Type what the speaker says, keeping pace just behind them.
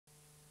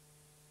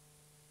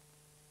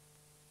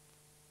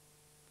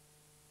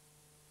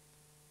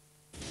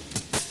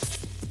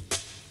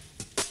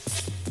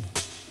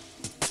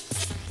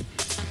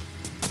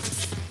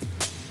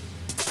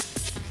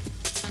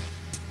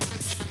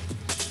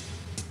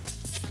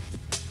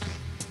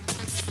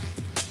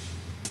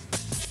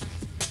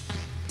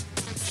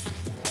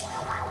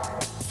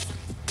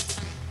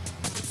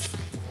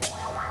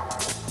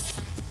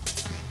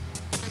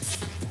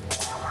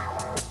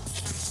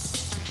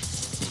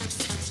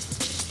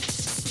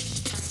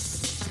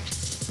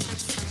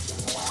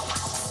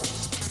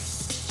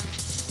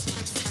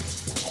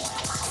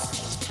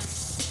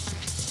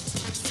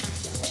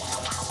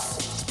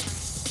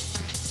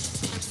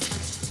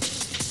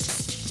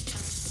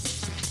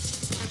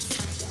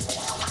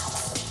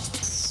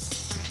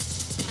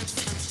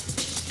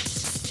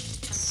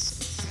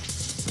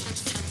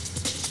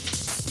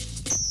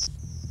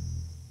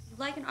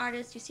like an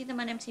artist, you see them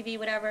on MTV,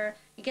 whatever,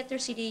 you get their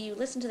CD, you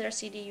listen to their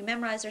CD, you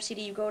memorize their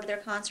CD, you go to their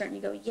concert, and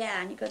you go,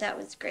 yeah, and you go, that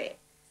was great.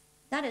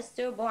 That is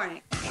so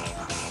boring.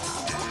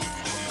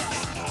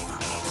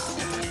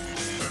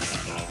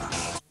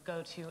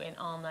 Go to an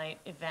all-night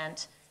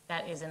event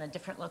that is in a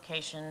different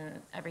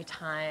location every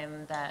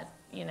time, that,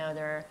 you know,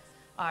 there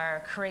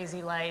are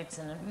crazy lights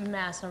and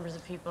mass numbers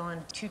of people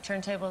and 2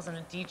 turntables and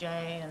a DJ,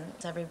 and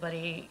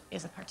everybody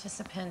is a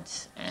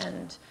participant,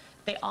 and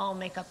they all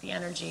make up the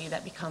energy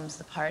that becomes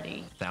the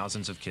party.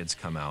 Thousands of kids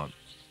come out,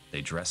 they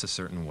dress a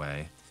certain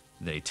way,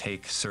 they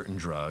take certain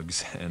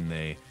drugs, and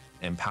they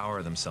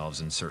empower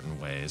themselves in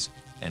certain ways,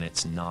 and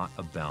it's not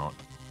about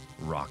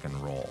rock and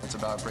roll. It's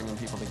about bringing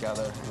people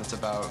together, and it's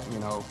about, you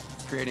know,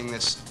 creating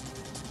this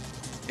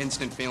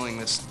instant feeling,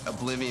 this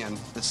oblivion,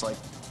 this like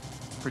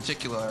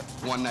particular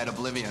one-night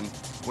oblivion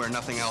where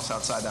nothing else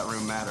outside that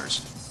room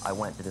matters. I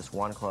went to this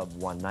one club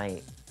one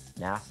night,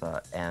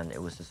 NASA, and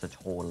it was just a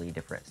totally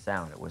different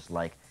sound. It was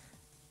like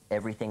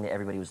everything that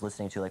everybody was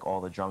listening to, like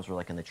all the drums were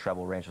like in the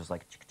treble range, was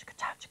like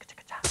chicka-chicka-ta,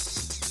 chicka-chicka-ta.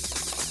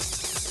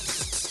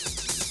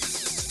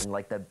 And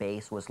like the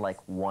bass was like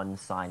one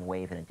sine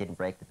wave and it didn't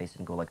break. The bass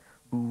didn't go like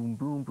boom,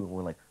 boom, boom.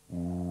 We're like, ooh.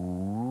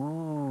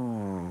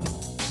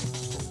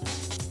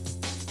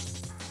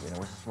 You know, it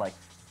was just like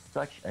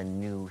such a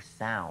new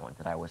sound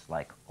that I was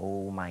like,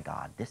 oh my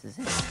God, this is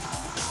it.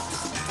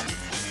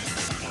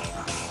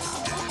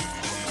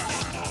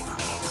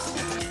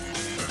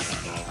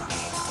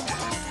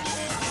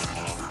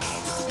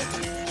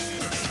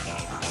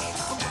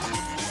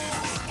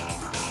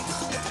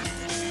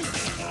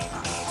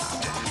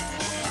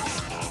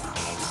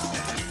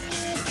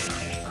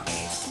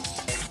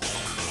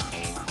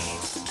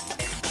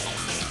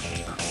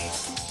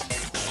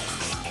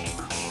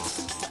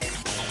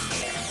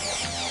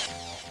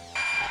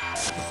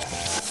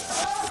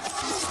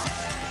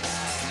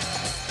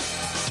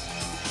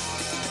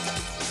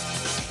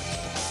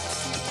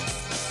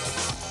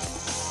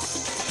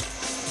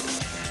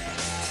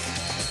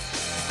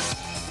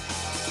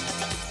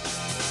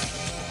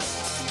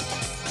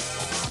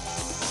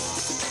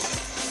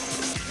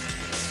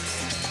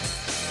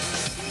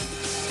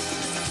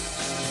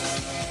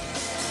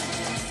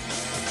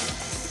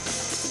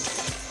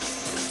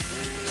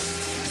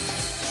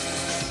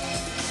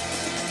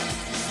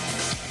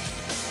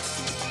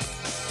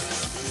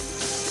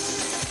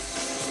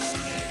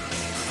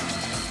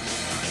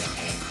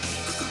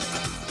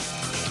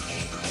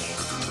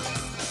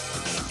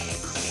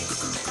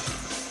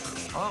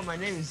 My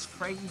name is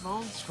Frankie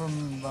Bones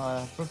from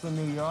Brooklyn,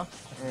 New York,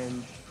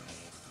 and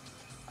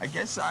I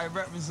guess I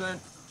represent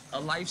a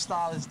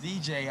lifestyle as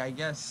DJ, I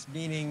guess,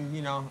 meaning,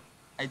 you know,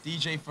 I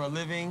DJ for a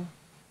living.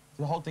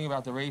 The whole thing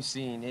about the rave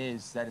scene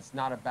is that it's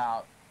not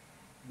about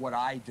what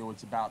I do,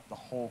 it's about the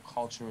whole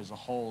culture as a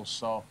whole.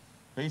 So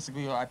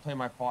basically, I play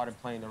my part in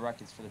playing the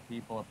records for the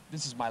people.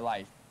 This is my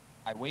life.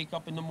 I wake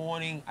up in the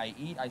morning, I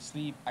eat, I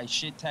sleep, I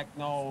shit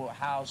techno,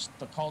 house,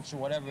 the culture,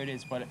 whatever it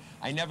is, but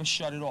I never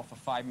shut it off for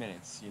 5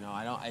 minutes, you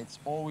know. It's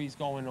always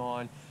going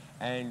on,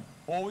 and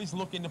always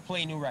looking to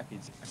play new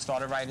records. I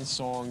started writing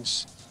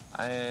songs,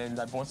 and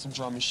I bought some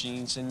drum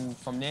machines, and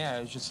from there,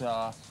 it was just,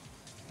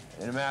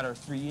 in a matter of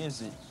 3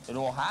 years, it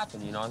all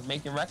happened, you know. I was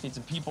making records,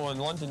 and people in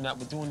London that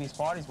were doing these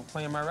parties were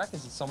playing my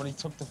records, and somebody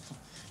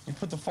you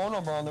put the phone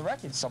number on the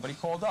record, somebody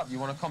called up, you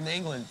want to come to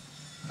England?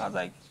 I was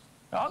like,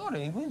 I'll go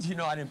to England. You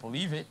know, I didn't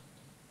believe it.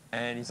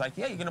 And he's like,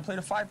 yeah, you're going to play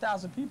to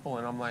 5,000 people.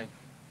 And I'm like,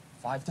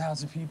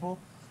 5,000 people?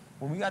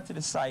 When we got to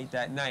the site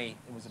that night,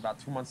 it was about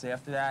 2 months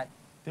after that,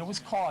 there was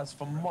cars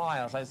for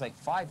miles. I was like,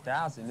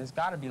 5,000? There's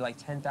got to be like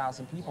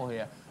 10,000 people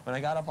here. When I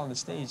got up on the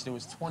stage, there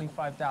was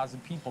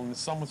 25,000 people, and the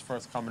sun was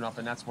first coming up,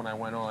 and that's when I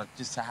went on.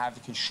 Just to have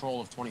the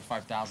control of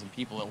 25,000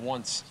 people at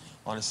once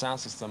on a sound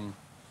system,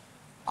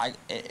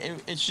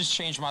 it's just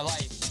changed my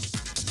life.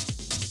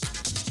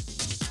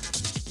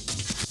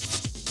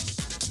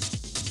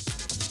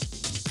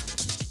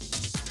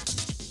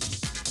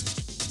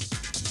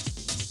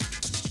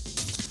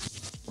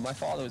 My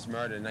father was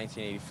murdered in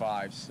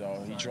 1985,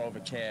 so he drove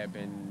a cab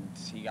and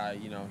he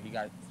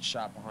got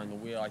shot behind the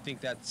wheel. I think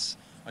that's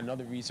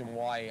another reason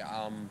why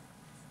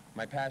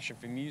my passion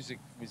for music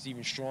was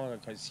even stronger,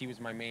 because he was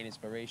my main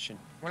inspiration.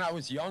 When I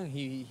was young,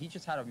 he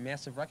just had a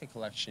massive record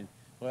collection.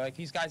 Like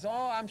these guys,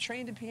 oh, I'm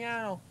trained in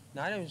piano.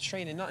 No, I didn't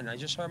train in nothing. I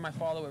just heard my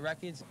father with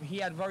records. He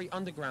had very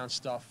underground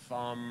stuff,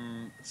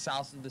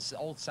 the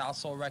old South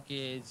Soul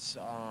records.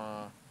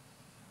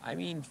 I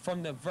mean,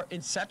 from the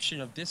inception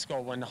of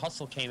disco, when the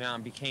Hustle came out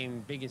and became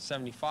big in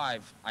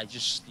 '75, I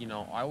just, you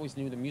know, I always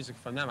knew the music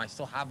from them. I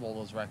still have all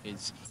those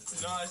records.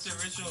 No, it's the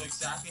original,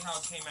 exactly how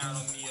it came out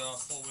on the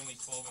full Winley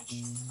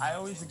 12-inch. I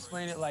always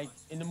explain it like,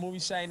 in the movie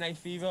Saturday Night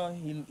Fever,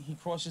 he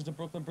crosses the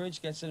Brooklyn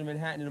Bridge, gets into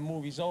Manhattan, and the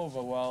movie's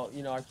over. Well,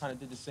 you know, I kind of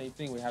did the same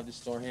thing. We have this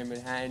store here in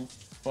Manhattan,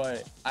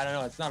 but I don't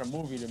know, it's not a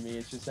movie to me.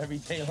 It's just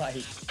everyday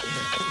life.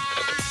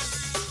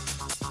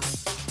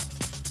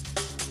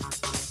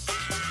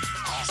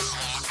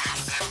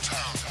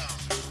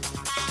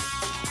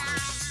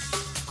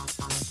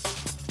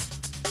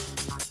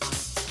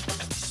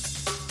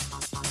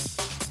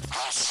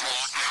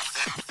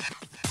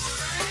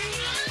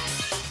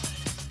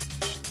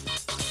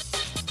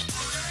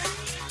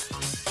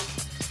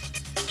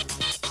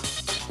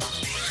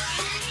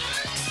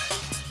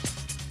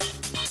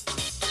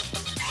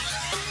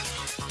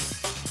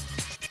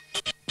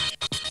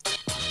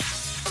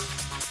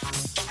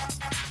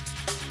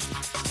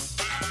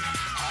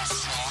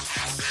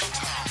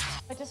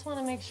 just want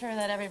to make sure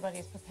that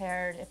everybody's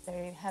prepared if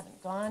they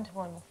haven't gone to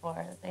one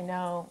before, that they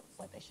know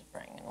what they should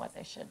bring and what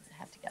they should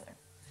have together.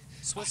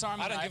 Swiss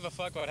Army I don't knife. give a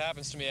fuck what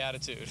happens to me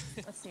attitude.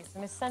 Let's see,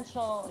 some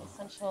essential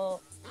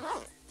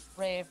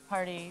rave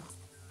party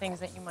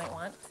things that you might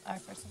want are,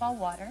 first of all,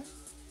 water.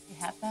 You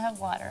have to have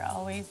water,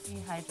 always be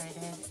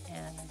hydrated,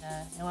 and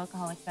no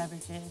alcoholic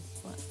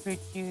beverages, fruit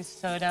juice,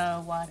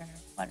 soda, water.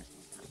 Water's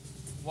most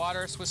common.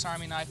 Water, Swiss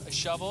Army knife, a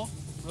shovel.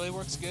 Really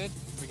works good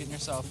for getting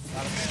yourself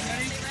out of bed.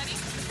 Ready?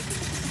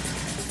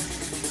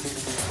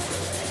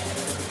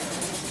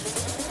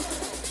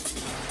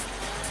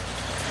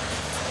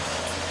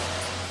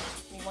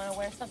 You want to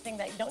wear something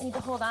that you don't need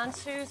to hold on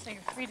to, so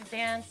you're free to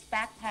dance.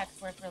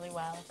 Backpacks work really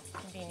well,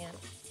 convenient.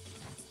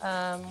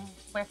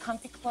 Wear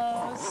comfy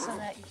clothes so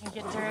that you can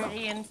get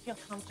dirty and feel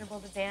comfortable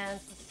to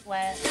dance and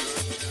sweat.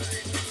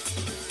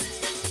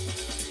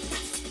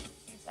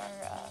 These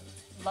are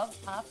love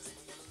pops,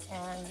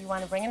 and you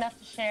want to bring enough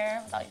to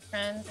share with all your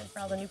friends and for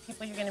all the new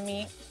people you're going to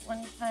meet.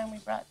 One time we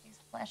brought these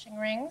flashing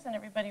rings, and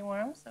everybody wore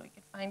them so we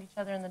could find each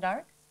other in the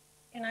dark.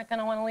 You're not going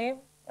to want to leave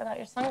without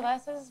your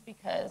sunglasses,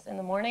 because in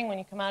the morning when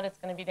you come out, it's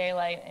going to be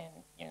daylight,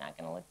 and you're not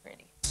going to look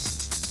pretty.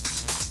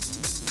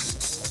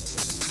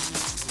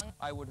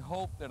 I would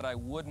hope that I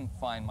wouldn't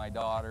find my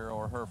daughter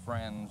or her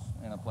friends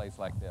in a place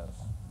like this.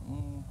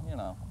 You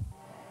know.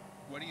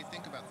 What do you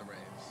think about the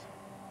raves?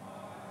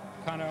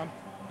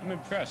 I'm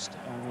impressed.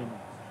 I mean,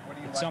 What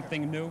do you it's like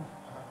something new,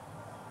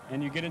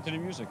 and you get into the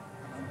music.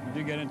 You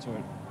do get into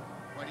it.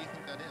 Why do you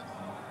think that is?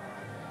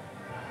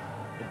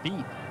 The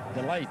beat,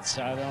 the lights,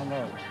 I don't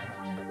know.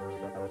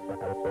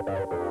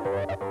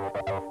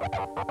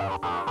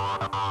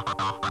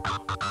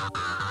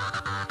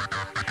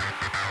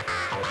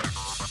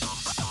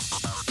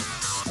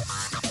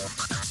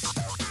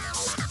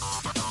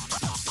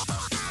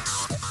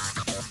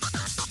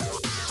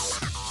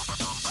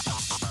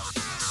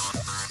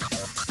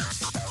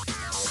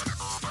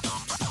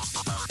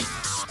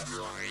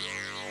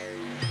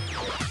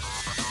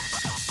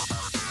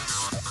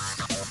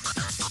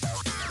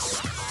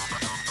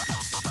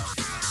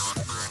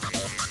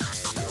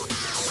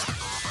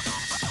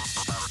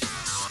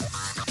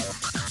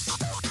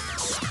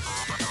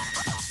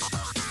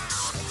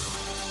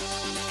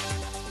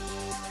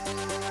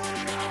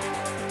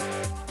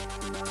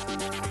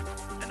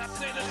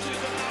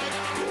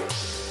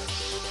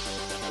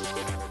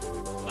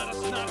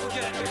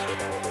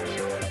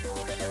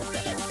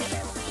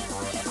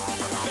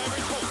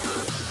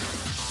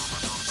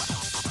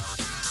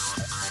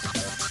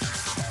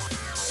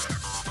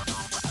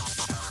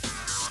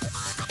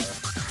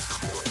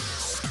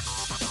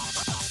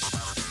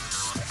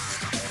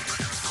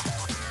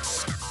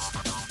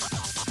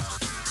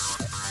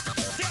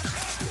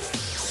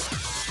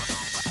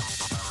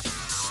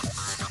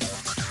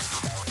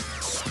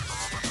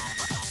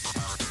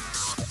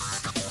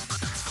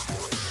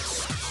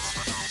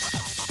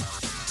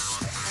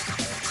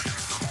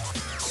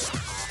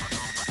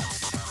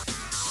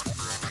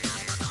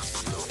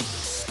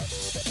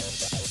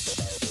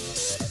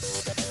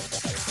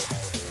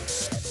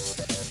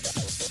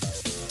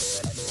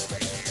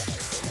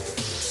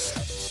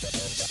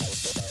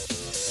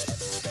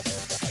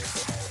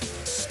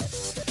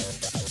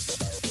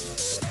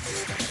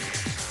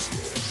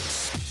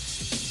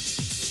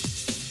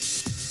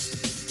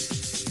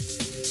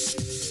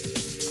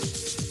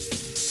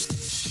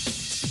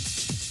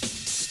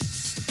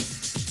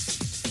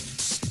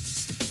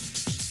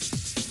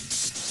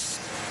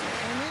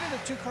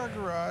 two-car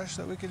garage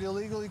that we could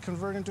illegally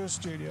convert into a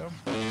studio.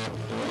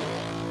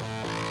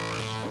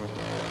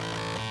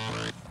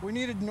 We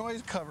needed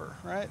noise cover,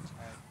 right?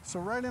 So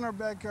right in our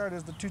backyard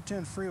is the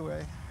 210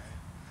 freeway.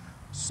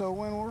 So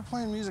when we're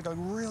playing music like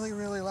really,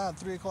 really loud,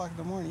 3 o'clock in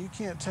the morning, you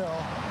can't tell,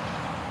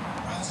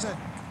 is that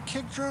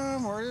kick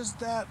drum or is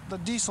that the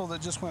diesel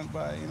that just went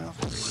by, you know?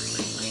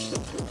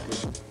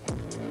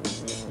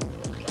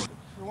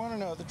 You want to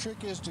know, the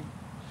trick is to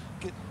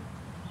get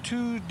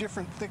two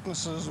different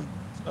thicknesses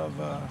of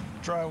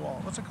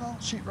drywall. What's it called?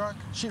 Sheetrock?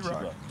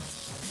 Sheetrock.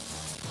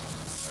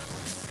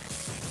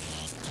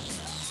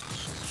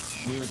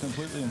 We were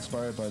completely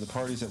inspired by the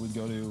parties that we'd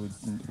go to.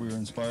 We were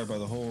inspired by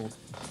the whole,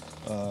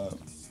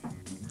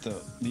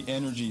 the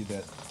energy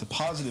the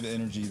positive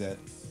energy that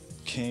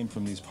came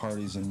from these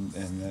parties, and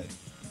that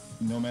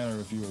no matter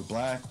if you were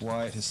black,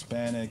 white,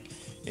 Hispanic,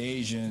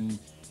 Asian,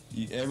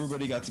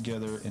 everybody got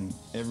together and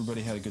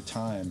everybody had a good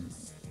time.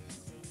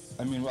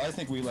 I mean, I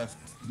think we left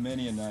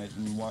many a night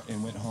and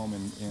went home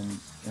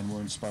and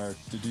were inspired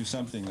to do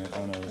something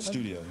on our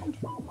studio.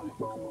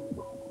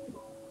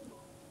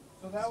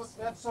 So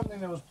that's something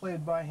that was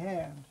played by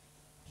hand,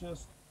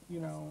 just, you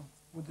know,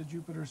 with the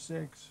Jupiter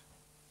 6,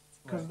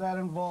 because that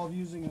involved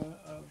using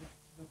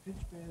the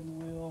pitch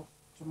bend wheel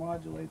to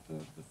modulate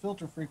the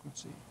filter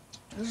frequency.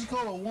 This is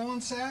called a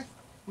woolen sack.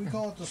 We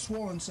call it the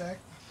swollen sack.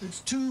 It's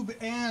tube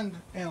and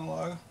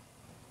analog.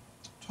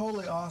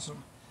 Totally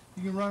awesome.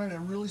 You can run it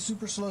at really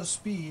super slow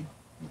speed,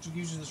 which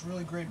gives you this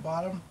really great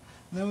bottom.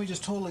 And then we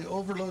just totally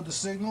overload the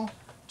signal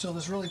until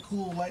this really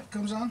cool light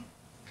comes on.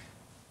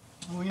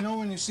 Well, you know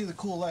when you see the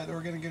cool light that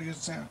we're going to get a good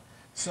sound.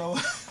 So,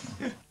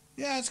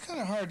 yeah, it's kind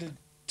of hard to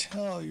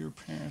tell your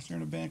parents. They're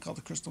in a band called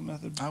the Crystal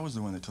Method. I was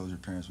the one that told your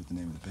parents what the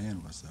name of the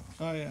band was,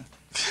 though. Oh, yeah.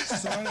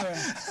 So anyway,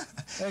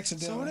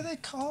 accidentally. So what are they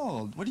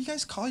called? What do you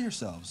guys call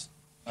yourselves?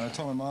 I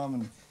told my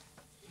mom,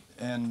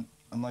 and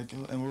I'm like,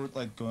 and we're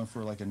like going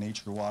for like a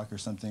nature walk or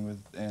something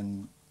with,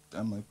 and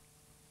I'm like,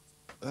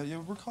 yeah,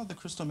 we're called the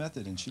Crystal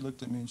Method. And she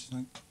looked at me and she's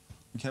like,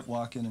 we kept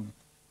walking, and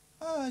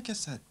oh, I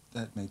guess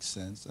that makes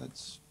sense.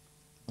 That's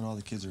what all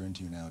the kids are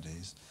into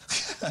nowadays.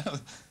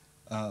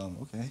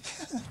 Okay.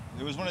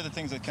 It was one of the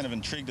things that kind of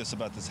intrigued us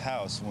about this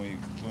house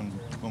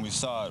when we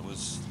saw it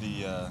was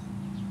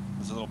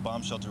was a little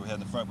bomb shelter we had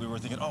in the front. We were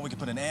thinking, oh, we could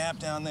put an amp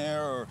down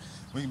there, or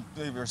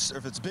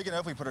if it's big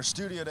enough, we put our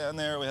studio down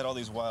there. We had all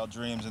these wild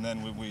dreams, and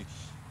then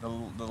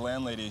the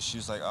landlady,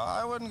 she's like, oh,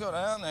 I wouldn't go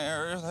down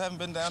there. I haven't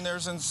been down there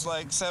since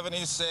like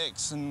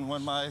 '76, and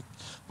when my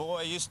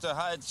boy used to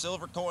hide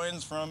silver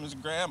coins from his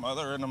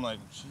grandmother, and I'm like,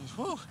 geez,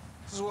 whew.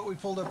 This is what we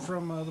pulled up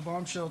from the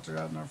bomb shelter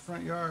out in our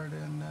front yard,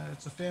 and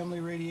it's a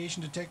family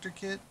radiation detector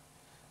kit,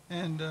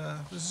 and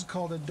this is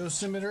called a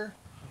dosimeter.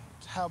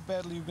 It's how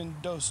badly you've been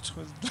dosed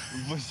with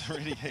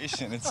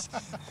radiation. It's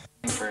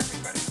for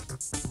everybody.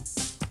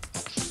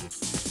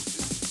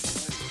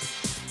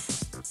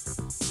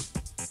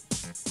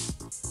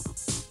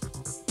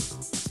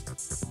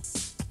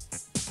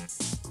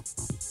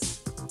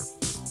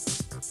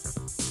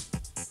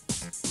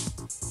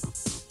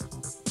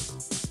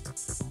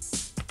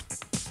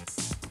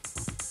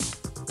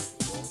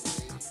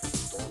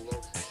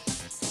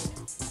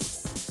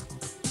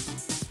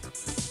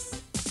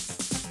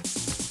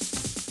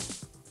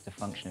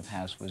 Function of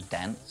house was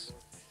dance,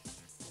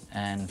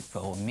 and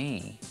for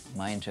me,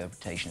 my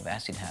interpretation of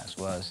acid house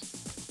was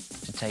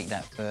to take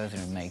that further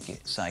and make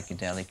it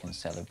psychedelic and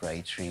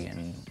celebratory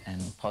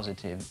and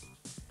positive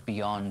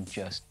beyond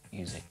just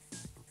music.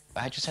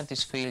 I just had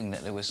this feeling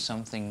that there was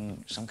some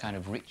kind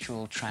of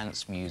ritual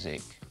trance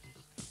music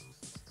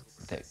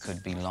that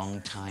could be long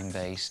time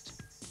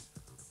based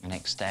and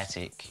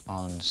ecstatic.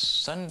 On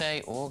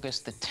Sunday,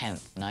 August the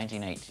 10th,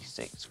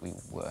 1986, we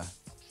were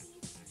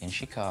in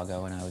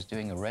Chicago, and I was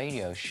doing a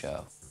radio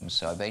show. And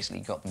so I basically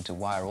got them to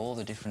wire all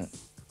the different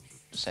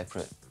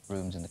separate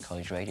rooms in the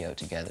college radio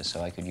together so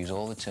I could use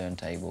all the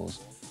turntables,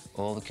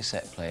 all the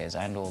cassette players,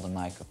 and all the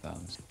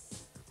microphones.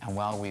 And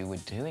while we were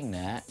doing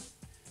that,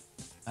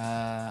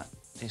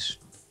 this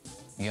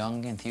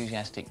young,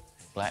 enthusiastic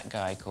black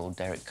guy called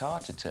Derek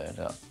Carter turned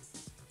up.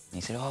 And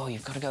he said, oh,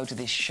 you've got to go to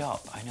this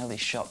shop. I know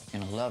this shop,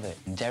 you're gonna love it.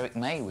 And Derek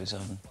May was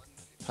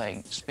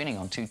spinning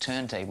on 2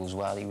 turntables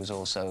while he was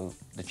also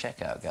the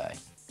checkout guy.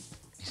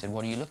 He said,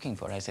 what are you looking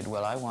for? I said,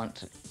 well, I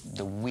want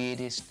the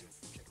weirdest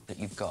that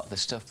you've got, the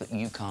stuff that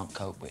you can't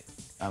cope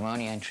with. I'm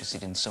only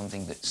interested in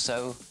something that's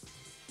so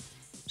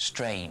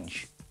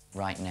strange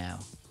right now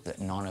that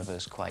none of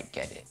us quite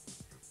get it.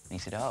 And he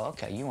said, oh,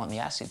 okay, you want the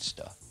acid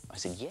stuff? I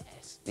said,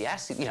 yes, the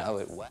acid, you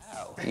know,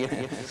 wow.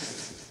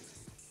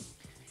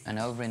 And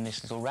over in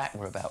this little rack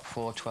were about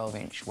 4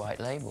 12-inch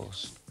white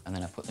labels. And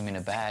then I put them in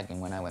a bag,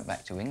 and when I went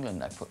back to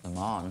England, I put them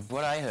on.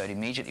 What I heard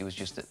immediately was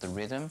just that the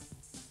rhythm,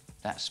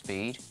 that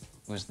speed,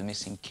 was the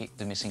missing kick,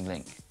 the missing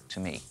link to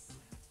me.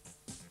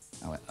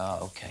 I went, oh,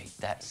 okay,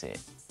 that's it.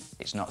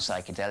 It's not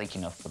psychedelic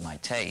enough for my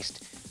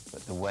taste,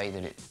 but the way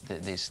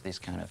that this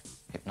kind of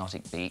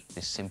hypnotic beat,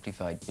 this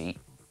simplified beat,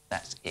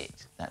 that's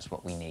it. That's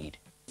what we need.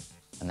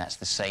 And that's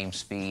the same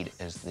speed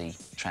as the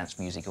trance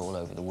music all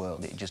over the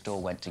world. It just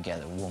all went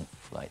together, whoomp,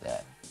 like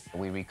that.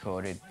 We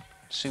recorded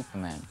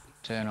Superman,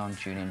 Turn On,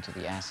 Tune Into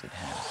the Acid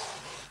House,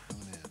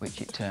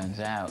 which it turns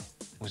out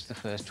was the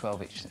first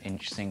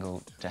 12-inch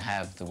single to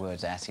have the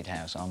words Acid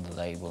House on the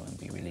label and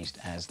be released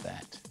as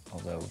that,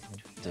 although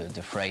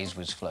the phrase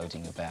was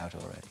floating about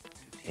already.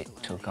 It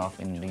took off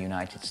in the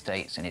United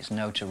States, and its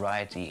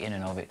notoriety in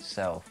and of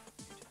itself,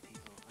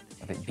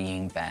 of it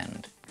being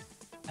banned,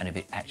 and of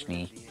it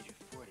actually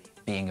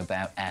being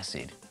about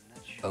acid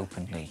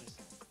openly.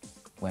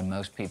 When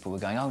most people were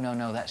going, oh, no,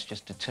 no, that's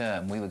just a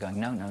term, we were going,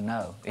 no, no,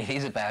 no, it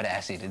is about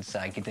acid and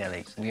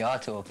psychedelics. We are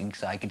talking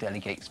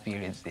psychedelic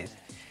experiences.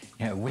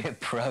 You know, we're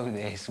pro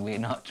this, we're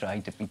not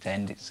trying to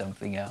pretend it's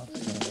something else.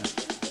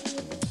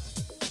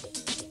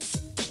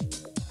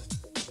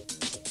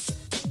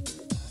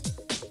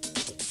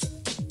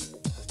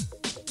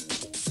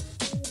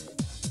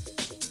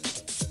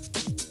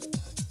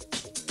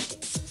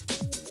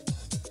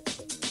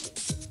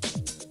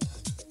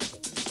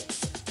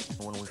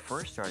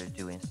 Started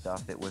doing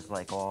stuff, it was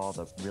like all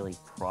the really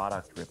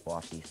product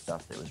rip-offy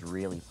stuff that was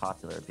really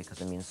popular,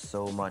 because I mean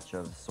so much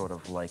of sort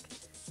of like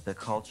the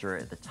culture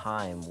at the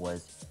time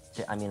was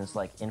I mean it's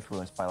like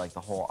influenced by like the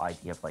whole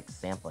idea of like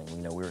sampling. You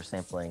know, we were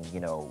sampling, you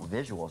know,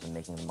 visuals and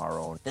making them our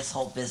own. This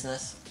whole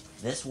business,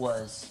 this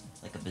was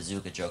like a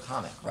Bazooka Joe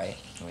comic, right?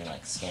 And we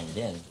like scanned it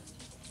in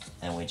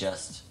and we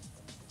just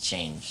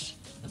changed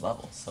the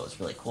bubbles, so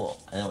it's really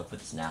cool. And then we put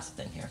this NASA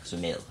thing here because we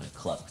made it look like a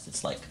club, because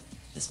it's like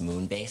this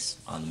moon base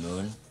on the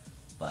moon.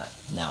 But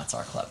now it's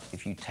our club.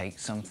 If you take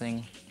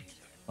something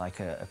like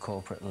a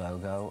corporate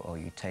logo, or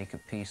you take a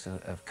piece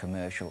of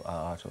commercial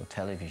art or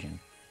television,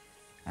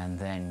 and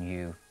then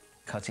you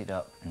cut it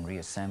up and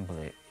reassemble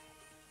it.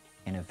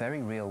 In a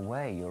very real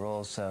way, you're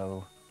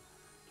also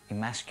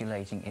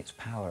emasculating its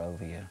power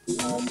over you.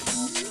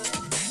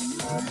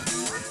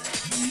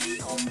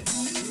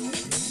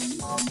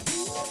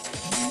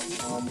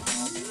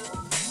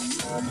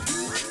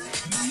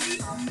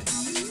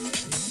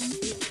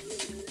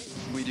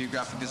 We do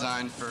graphic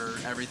design for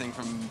everything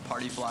from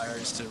party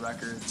flyers to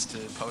records to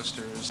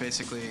posters.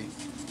 Basically,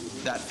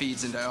 that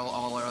feeds into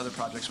all our other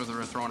projects, whether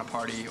we're throwing a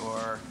party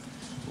or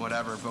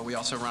whatever, but we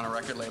also run a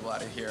record label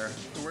out of here.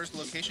 So where's the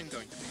location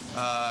going to be?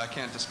 I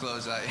can't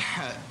disclose that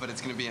yet, but it's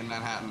going to be in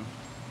Manhattan.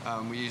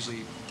 We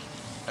usually,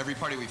 every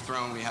party we've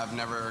thrown, we have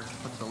never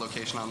put the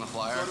location on the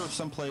flyer. Go to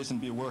some place and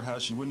be a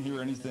warehouse, you wouldn't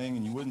hear anything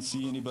and you wouldn't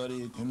see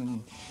anybody, and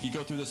then you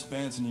go through this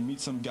fence and you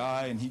meet some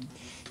guy and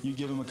you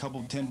give him a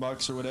couple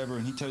 $10 or whatever,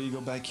 and he tell you to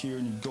go back here,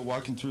 and you go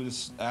walking through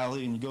this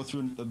alley and you go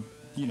through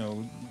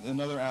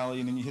another alley,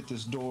 and then you hit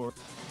this door.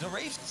 The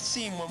rave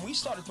scene, when we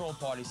started throwing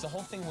parties, the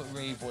whole thing with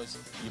rave was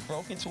you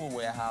broke into a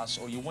warehouse,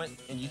 or you went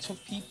and you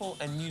took people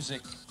and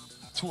music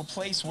to a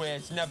place where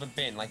it's never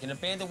been. Like an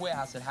abandoned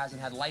warehouse that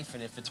hasn't had life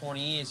in it for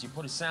 20 years, you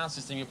put a sound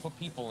system, you put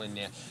people in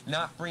there,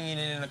 not bringing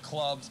it into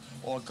clubs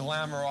or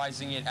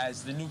glamorizing it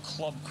as the new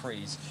club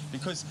craze.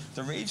 Because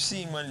the rave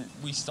scene, when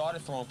we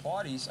started throwing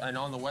parties, and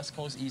on the West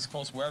Coast, East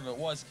Coast, wherever it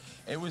was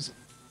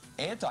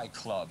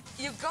anti-club.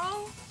 You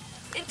go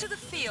into the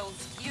field,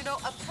 you know,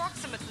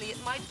 approximately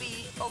it might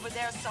be over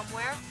there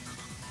somewhere.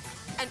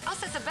 And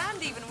us as a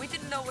band even, we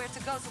didn't know where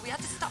to go, so we had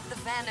to stop the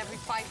van every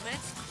 5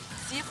 minutes,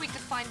 see if we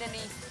could find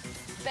any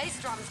bass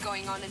drums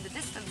going on in the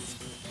distance.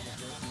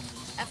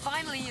 And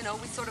finally, you know,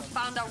 we sort of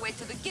found our way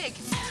to the gig.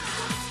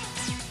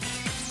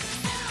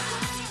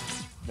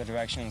 The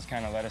directions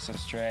kind of led us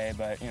astray,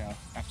 but, you know,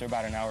 after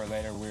about an hour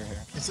later, we were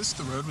here. Is this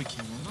the road we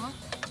came in on?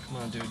 Come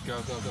on, dude,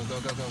 go, go, go, go,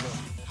 go, go, go.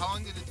 How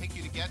long did it take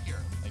you to get here?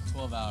 Like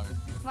 12 hours.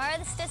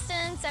 Farthest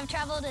distance I've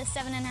traveled is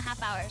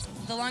 7.5 hours.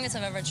 The longest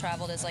I've ever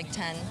traveled is like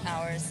 10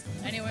 hours.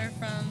 Anywhere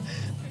from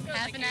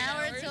half an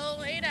hour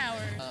till 8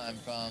 hours. I'm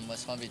from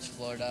West Palm Beach,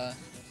 Florida.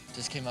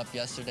 Just came up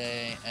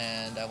yesterday,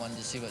 and I wanted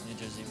to see what New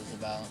Jersey was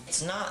about.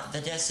 It's not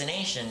the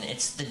destination,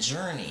 it's the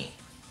journey.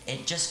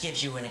 It just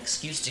gives you an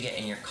excuse to get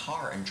in your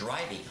car and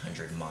drive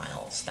 800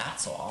 miles,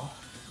 that's all.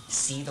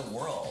 See the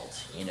world,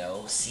 you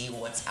know, see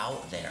what's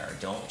out there.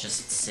 Don't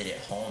just sit at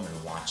home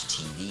and watch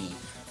TV.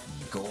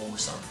 Go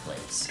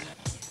someplace.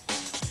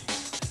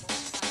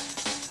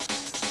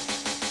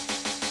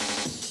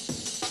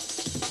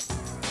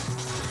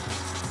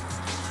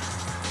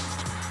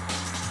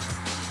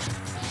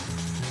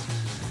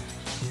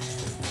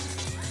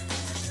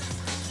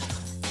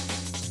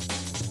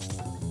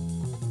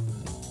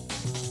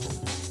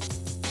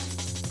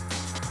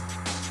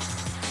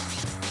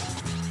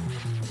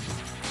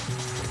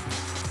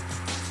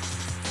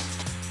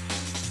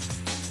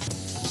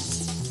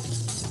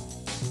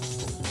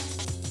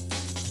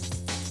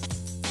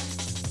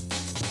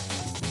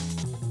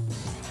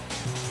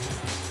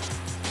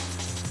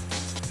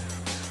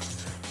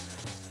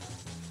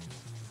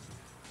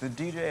 The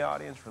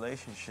DJ-audience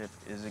relationship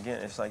is,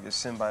 again, it's like a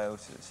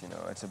symbiosis, you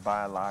know, it's a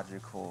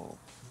biological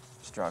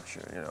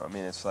structure, you know, I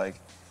mean, it's like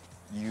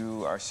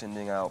you are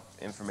sending out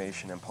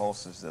information and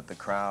pulses that the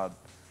crowd,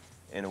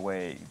 in a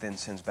way, then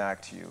sends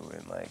back to you,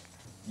 and like,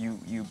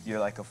 you're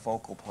like a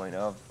focal point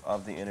of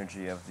the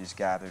energy of these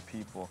gathered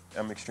people.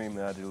 I'm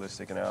extremely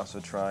idealistic, and I also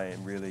try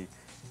and really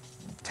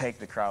take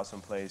the crowd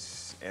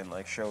someplace and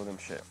like show them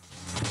shit.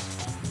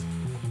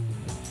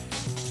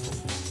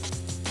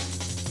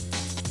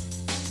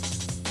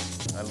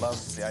 I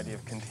love the idea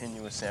of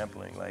continuous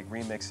sampling, like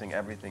remixing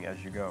everything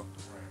as you go.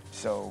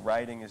 So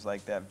writing is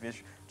like that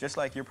just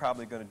like you're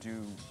probably going to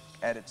do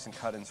edits and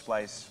cut and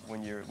splice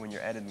when you're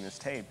editing this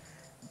tape.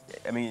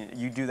 I mean,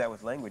 you do that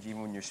with language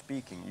even when you're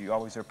speaking. You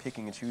always are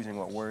picking and choosing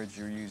what words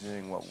you're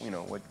using, what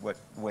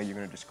way you're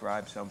going to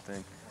describe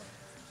something.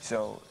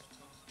 So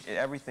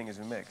everything is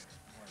a mix.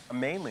 I'm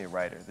mainly a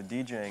writer. The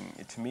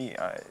DJing, to me,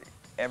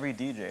 every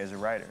DJ is a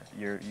writer.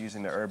 You're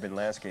using the urban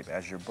landscape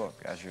as your book,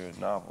 as your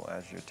novel,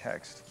 as your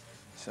text.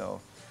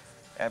 So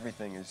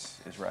everything is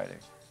writing.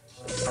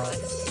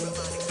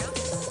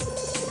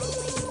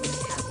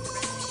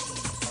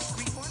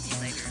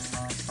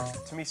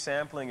 To me,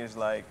 sampling is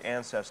like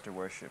ancestor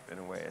worship in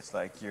a way. It's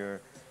like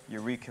you're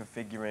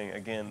reconfiguring,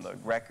 again, the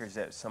records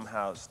that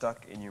somehow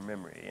stuck in your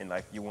memory, and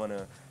like you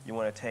wanna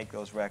take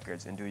those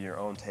records and do your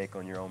own take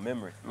on your own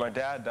memory. My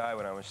dad died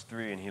when I was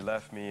 3, and he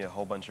left me a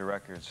whole bunch of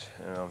records.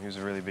 He was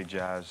a really big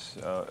jazz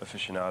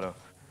aficionado.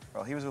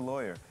 Well, he was a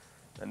lawyer,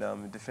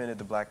 and defended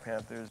the Black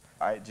Panthers.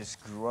 I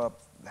just grew up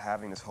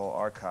having this whole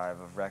archive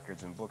of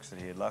records and books that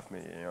he had left me,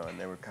 you know, and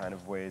they were kind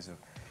of ways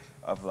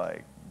of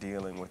like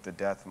dealing with the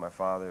death of my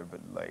father, but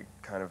like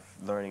kind of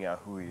learning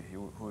out who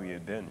he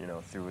had been, you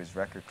know, through his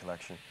record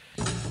collection.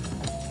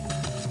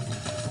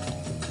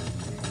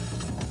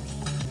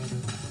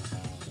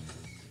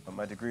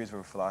 My degrees were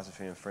in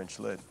philosophy and French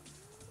lit,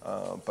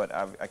 But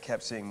I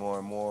kept seeing more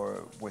and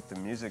more with the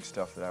music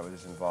stuff that I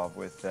was involved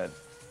with that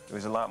it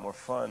was a lot more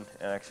fun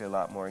and actually a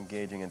lot more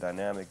engaging and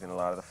dynamic than a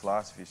lot of the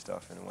philosophy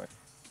stuff in a way.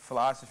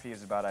 Philosophy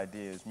is about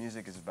ideas,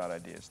 music is about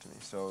ideas to me.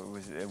 So it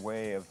was a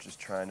way of just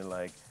trying to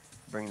like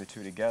bring the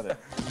two together.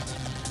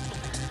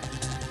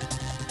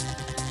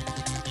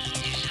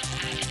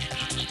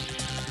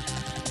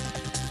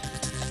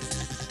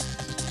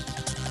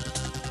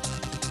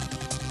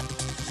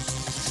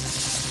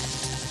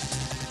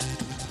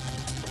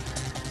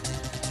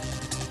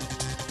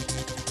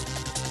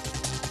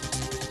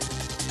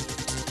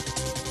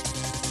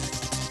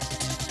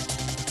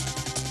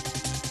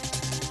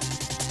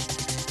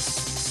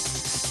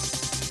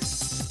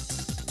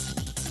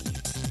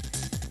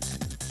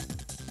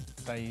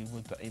 They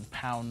would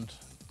impound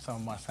some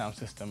of my sound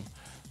system.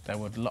 They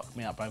would lock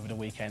me up over the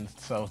weekend,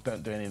 so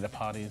don't do any of the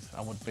parties.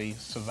 I would be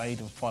surveyed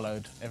and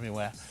followed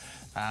everywhere.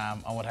 I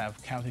would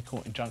have county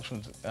court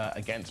injunctions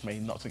against me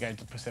not to go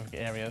to specific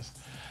areas.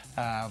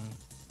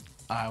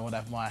 I would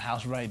have my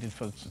house raided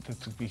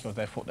because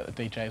they thought that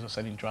the DJs were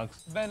selling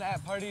drugs. Been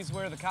at parties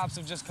where the cops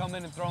have just come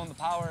in and thrown the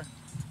power,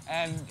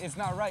 and it's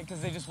not right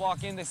because they just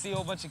walk in, they see a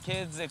whole bunch of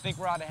kids, they think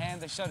we're out of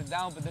hand, they shut it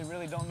down, but they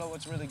really don't know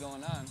what's really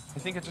going on. I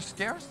think it just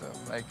scares them.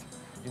 Like,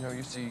 you know,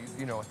 you see,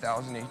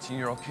 1,000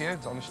 18-year-old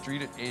kids on the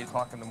street at 8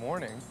 o'clock in the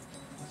morning,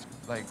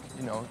 like,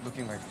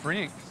 looking like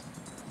freaks.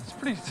 It's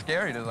pretty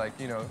scary to, like,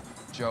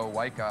 Joe,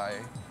 white guy,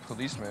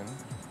 policeman,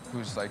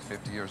 who's like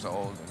 50 years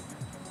old,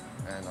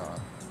 and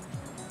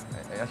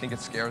I think it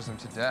scares them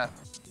to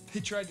death. They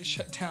tried to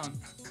shut down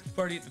the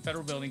party at the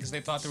Federal Building because they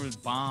thought there was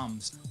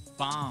bombs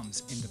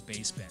in the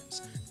bass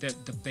bins.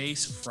 The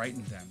bass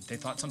frightened them. They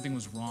thought something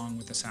was wrong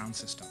with the sound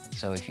system.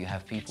 So if you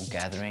have people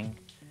gathering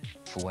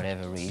for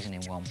whatever reason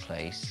in one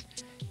place,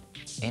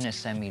 in a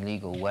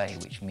semi-legal way,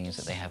 which means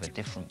that they have a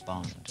different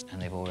bond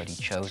and they've already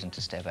chosen to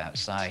step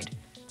outside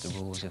the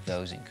rules of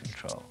those in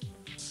control,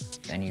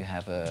 then you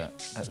have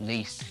at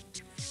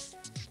least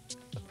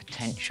a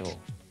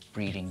potential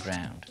breeding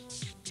ground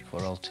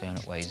for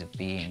alternate ways of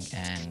being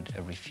and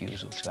a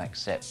refusal to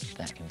accept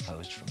that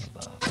imposed from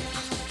above.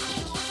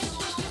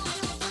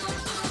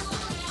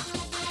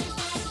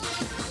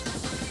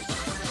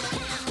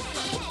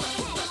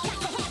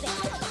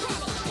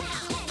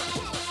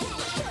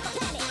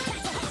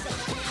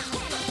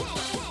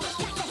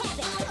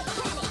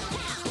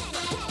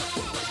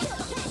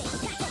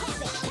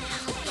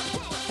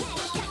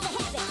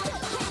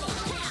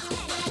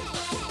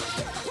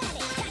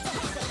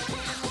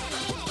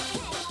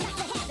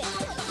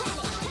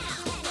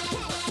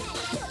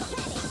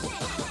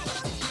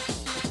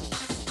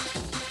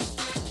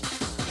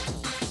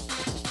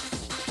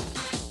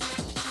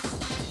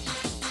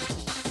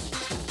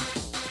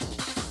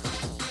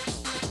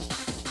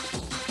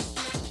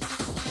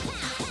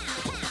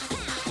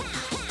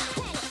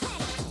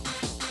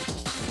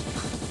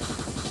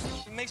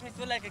 Makes me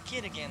feel like a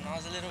kid again when I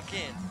was a little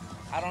kid.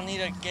 I don't need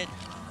to get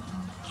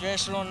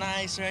dressed real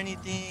nice or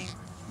anything.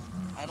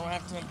 I don't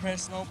have to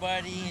impress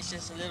nobody. It's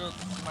just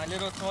my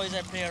little toys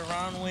I play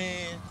around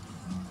with.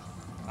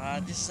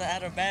 This is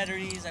out of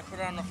batteries. I put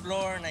it on the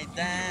floor and I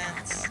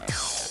dance.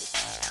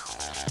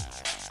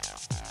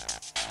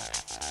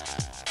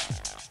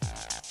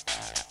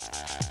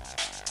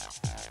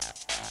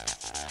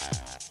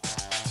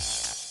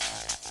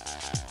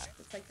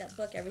 Like that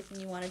book, Everything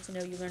You Wanted to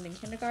Know You Learned in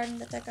Kindergarten,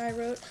 that guy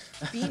wrote.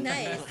 Be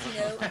nice,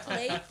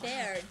 play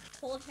fair,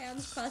 hold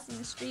hands crossing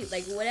the street,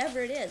 like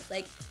whatever it is.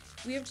 Like,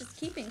 we're just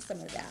keeping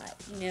some of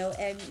that,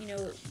 and,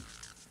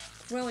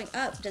 growing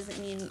up doesn't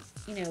mean,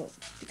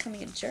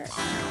 becoming a jerk.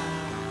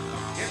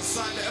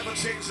 Inside the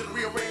ever-changing,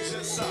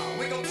 rearranging sound,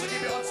 we gon' take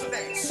you on to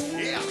next,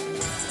 yeah.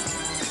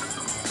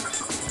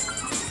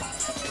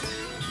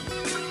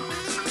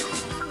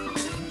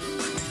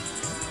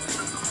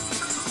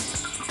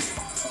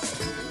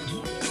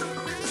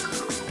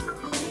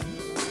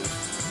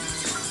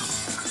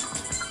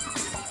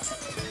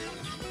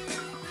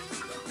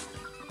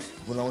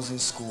 When I was in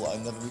school, I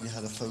never really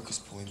had a focus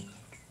point.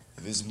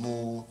 It was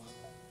more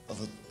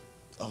of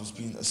I was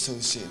being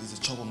associated as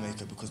a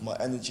troublemaker because my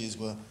energies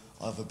were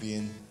either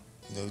being,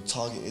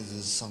 targeted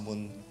as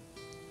someone,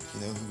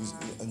 who was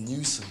a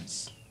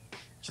nuisance. Do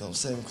you know what I'm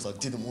saying? Because I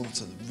didn't want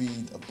to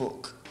read a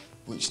book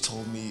which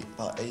told me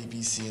about A,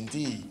 B, C, and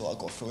D. But I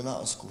got thrown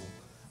out of school,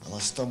 and I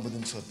stumbled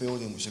into a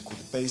building which I called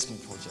the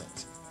Basement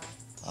Project.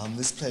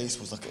 This place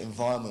was like an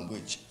environment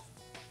which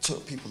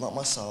took people like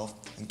myself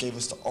and gave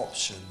us the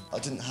option. I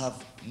didn't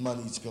have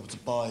money to be able to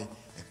buy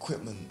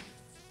equipment.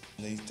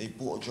 They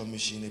bought a drum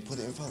machine, they put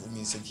it in front of me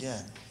and said,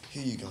 yeah,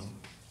 here you go.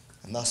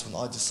 And that's when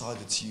I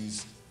decided to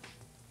use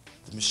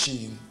the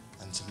machine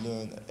and to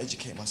learn and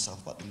educate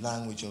myself about the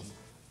language of,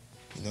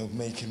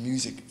 making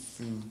music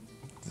through,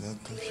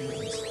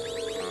 computers.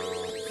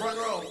 Front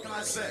row, can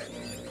I say?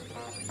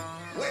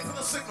 Wait for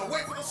the signal,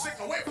 wait for the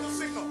signal, wait for the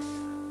signal.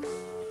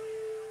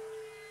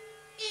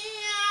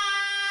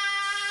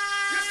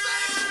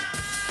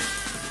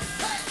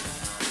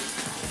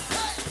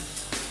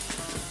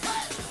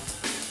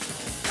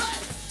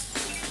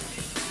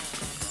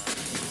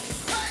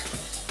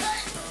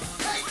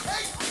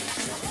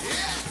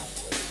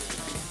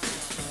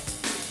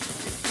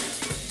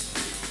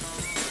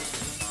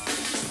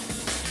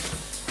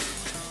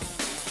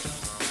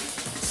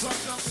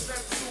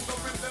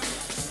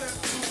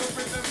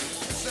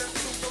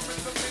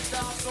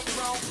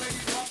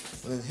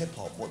 But in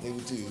hip-hop, what they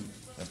would do,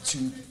 have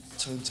 2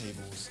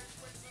 turntables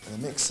and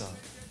a mixer,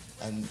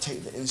 and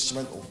take the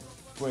instrumental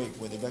break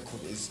where the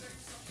record is,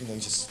 you know,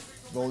 just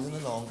rolling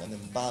along, and then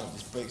bam, it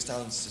just breaks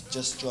down to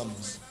just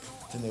drums.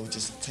 Then they would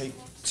just take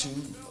 2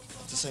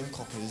 of the same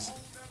copies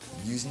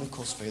and using the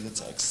crossfader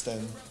to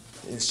extend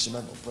the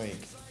instrumental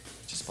break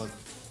just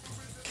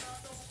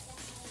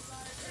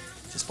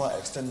by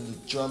extending the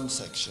drum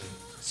section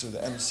so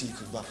the MC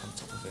could rap on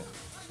top of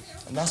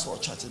it. And that's what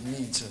attracted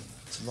me to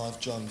live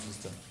drums, was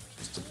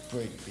the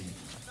break beat.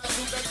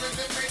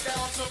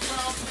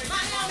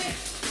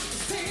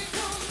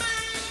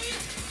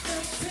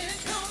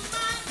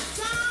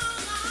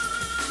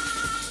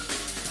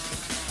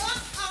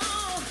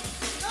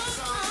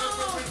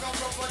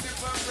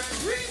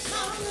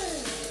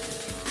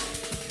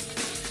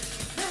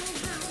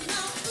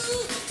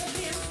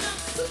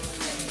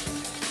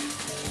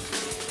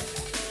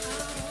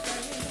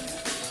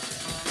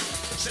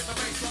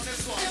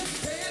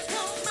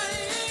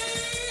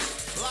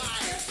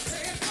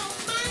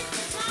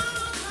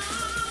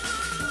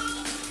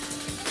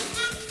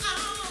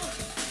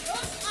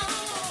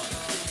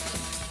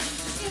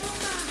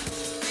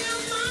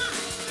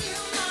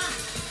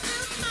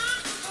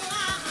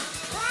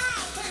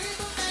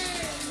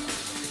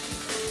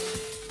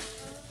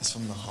 It's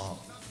from the heart.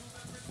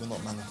 We're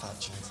not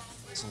manufactured.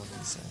 That's all I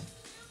can say.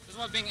 This is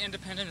what being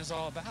independent is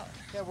all about.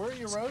 Yeah, where are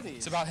your roadies?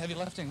 It's about heavy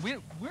lifting.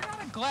 We're not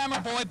a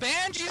glamour boy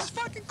band, Jesus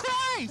fucking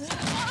Christ!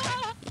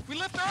 We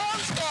lift our own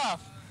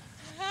stuff.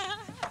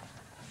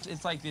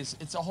 It's like this,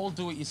 it's a whole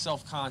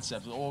do-it-yourself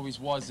concept. It always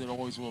was, it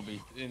always will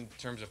be. In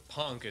terms of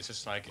punk, it's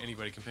just like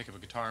anybody can pick up a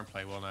guitar and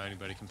play. Well, now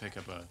anybody can pick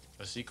up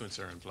a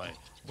sequencer and play.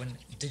 When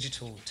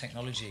digital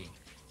technology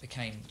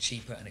became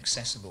cheaper and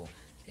accessible,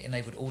 it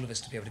enabled all of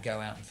us to be able to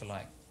go out and for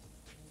like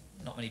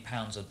not many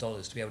pounds or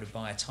dollars to be able to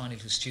buy a tiny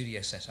little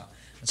studio setup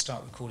and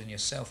start recording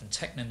yourself. And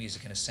techno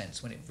music, in a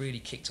sense, when it really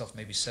kicked off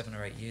maybe 7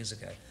 or 8 years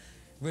ago,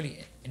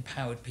 really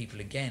empowered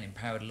people again,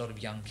 empowered a lot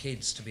of young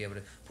kids to be able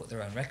to put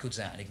their own records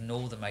out and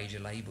ignore the major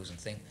labels and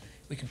think,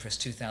 we can press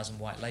 2,000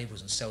 white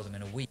labels and sell them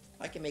in a week.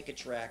 I can make a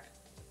track,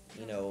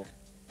 you know,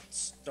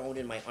 stoned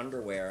in my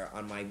underwear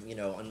on my, you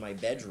know, on my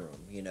bedroom,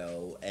 you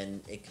know,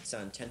 and it could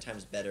sound 10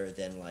 times better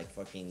than like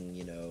fucking,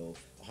 you know,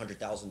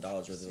 $100,000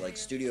 worth of like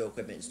studio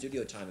equipment and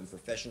studio time and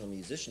professional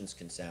musicians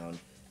can sound,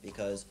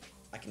 because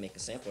I can make a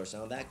sampler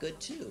sound that good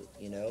too,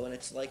 you know, and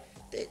it's like,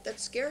 that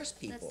scares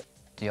people.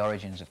 The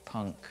origins of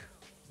punk,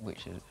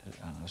 which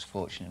I was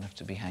fortunate enough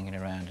to be hanging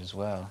around as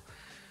well,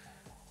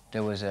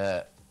 there was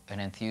an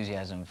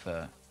enthusiasm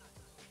for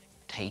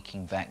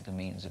taking back the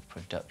means of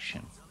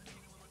production.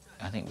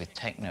 I think with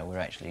techno,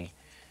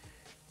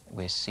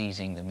 we're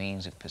seizing the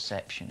means of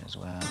perception as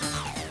well.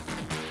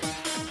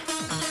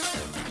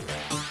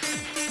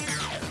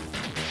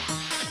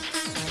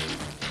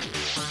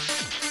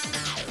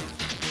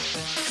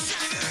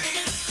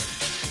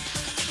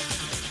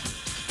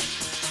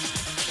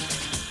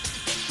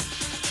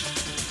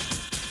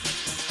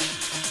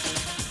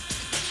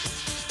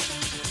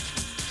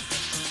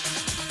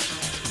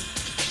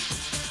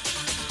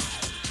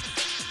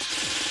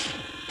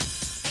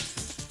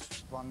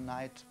 One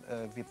night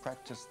we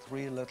practiced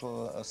 3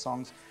 little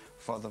songs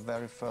for the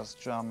very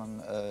first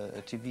German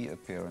TV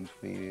appearance.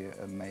 We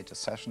made a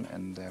session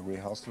in the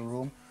rehearsal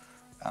room,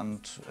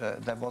 and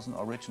there was an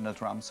original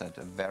drum set,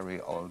 a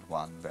very old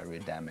one, very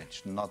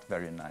damaged, not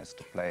very nice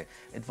to play.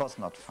 It was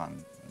not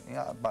fun,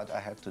 yeah, but I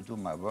had to do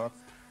my work,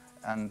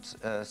 and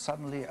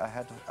suddenly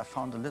I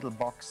found a little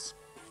box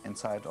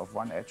inside of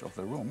one edge of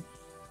the room.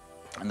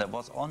 And there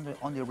was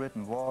only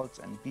written waltz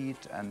and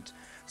beat and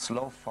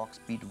slow fox,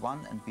 beat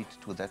 1 and beat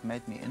 2. That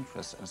made me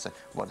interested. And said,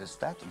 what is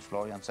that? And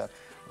Florian said,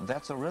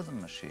 that's a rhythm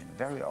machine,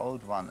 very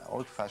old one,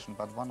 old-fashioned,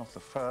 but one of the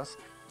first.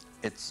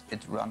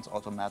 It runs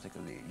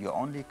automatically. You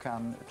only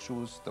can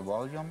choose the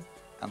volume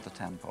and the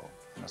tempo.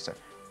 And I said,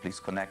 please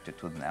connect it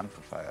to an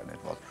amplifier. And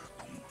it was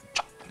boom,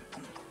 chuck, boom,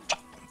 boom,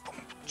 chuck, boom,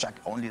 boom, chuck,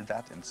 only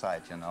that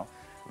inside, you know.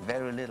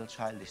 Very little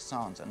childish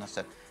sounds. And I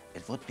said,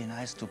 it would be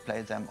nice to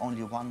play them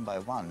only one by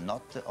one,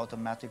 not the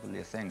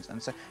automatically things.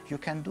 And so you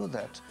can do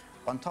that.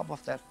 On top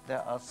of that,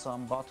 there are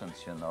some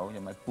buttons, you know. You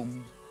might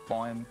boom,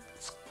 boom,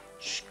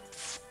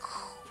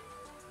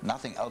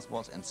 nothing else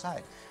was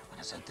inside. And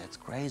I said, that's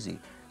crazy.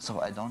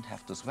 So I don't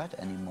have to sweat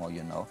anymore,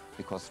 you know,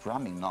 because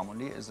drumming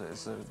normally is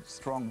a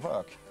strong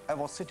work. I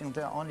was sitting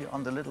there only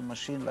on the little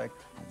machine like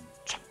boom,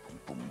 chuck, boom,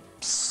 boom,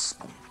 pss,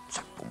 boom,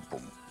 chuck, boom,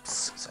 boom,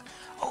 pss. I said,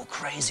 oh,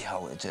 crazy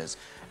how it is.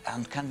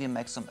 And can we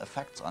make some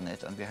effects on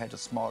it? And we had a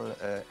small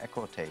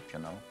echo tape, you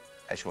know,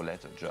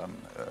 Echolette, a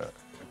German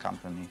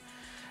company.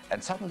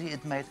 And suddenly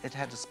it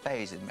had a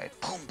space. It made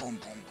boom, boom,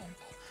 boom, boom,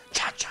 boom,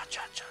 cha, cha,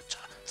 cha, cha, cha,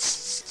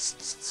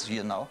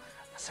 you know.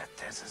 I said,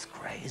 this is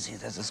crazy,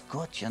 this is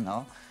good, you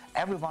know.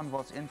 Everyone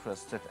was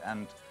interested,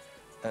 and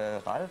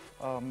Ralph,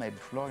 or maybe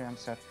Florian,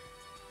 said,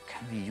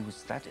 can we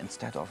use that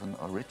instead of an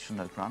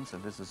original drum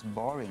set? This is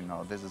boring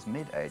now, this is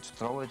mid-age,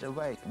 throw it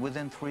away.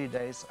 Within 3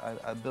 days,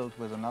 I built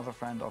with another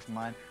friend of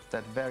mine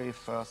that very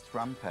first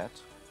drum pad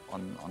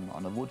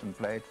on a wooden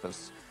plate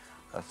with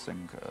I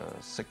think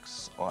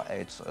 6 or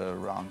 8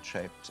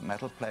 round-shaped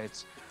metal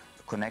plates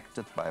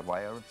connected by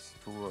wires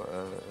to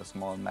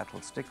small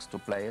metal sticks to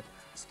play it,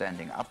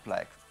 standing up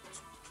like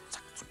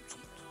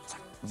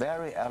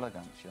very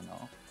elegant, you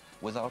know,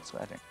 without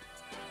sweating.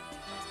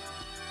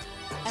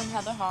 I'm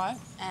Heather Hart,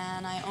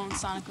 and I own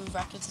Sonic Groove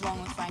Records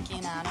along with Frankie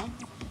and Adam.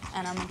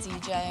 And I'm a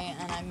DJ,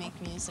 and I make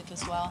music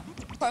as well.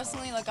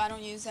 Personally, like, I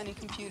don't use any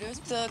computers.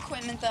 The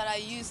equipment that I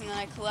use and that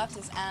I collect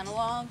is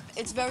analog.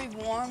 It's very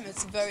warm,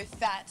 it's very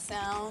fat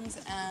sounds,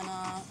 and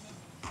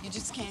you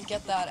just can't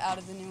get that out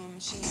of the newer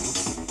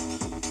machines.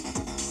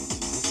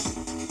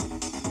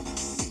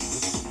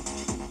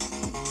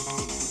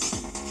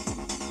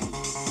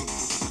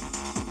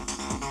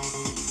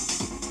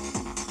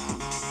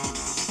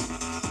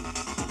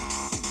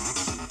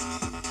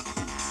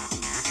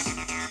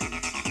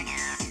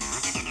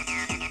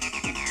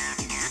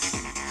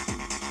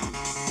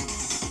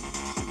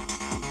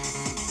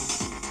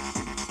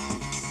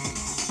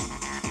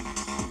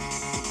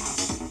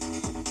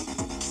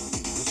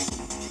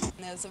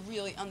 There's a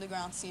really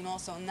underground scene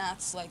also, and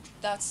that's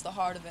the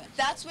heart of it.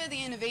 That's where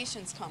the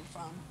innovations come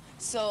from.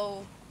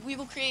 So we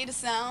will create a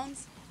sound,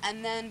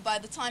 and then by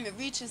the time it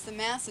reaches the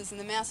masses, and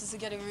the masses are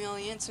getting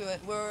really into it,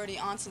 we're already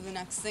on to the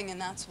next thing, and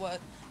that's what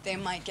they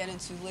might get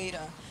into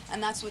later.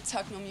 And that's what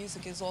techno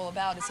music is all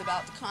about. It's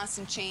about the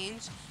constant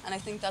change, and I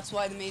think that's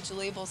why the major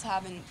labels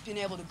haven't been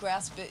able to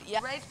grasp it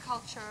yet. Rave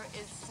culture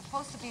is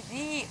supposed to be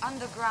the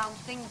underground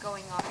thing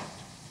going on.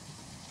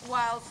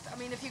 Whilst, I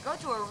mean, if you go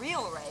to a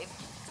real rave,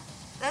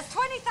 there's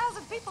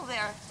 20,000 people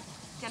there.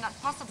 Cannot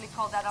possibly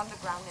call that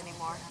underground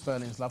anymore.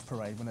 Berlin's Love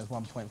Parade, when there's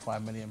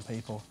 1.5 million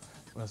people,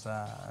 was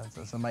an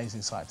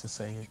amazing sight to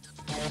see. Wait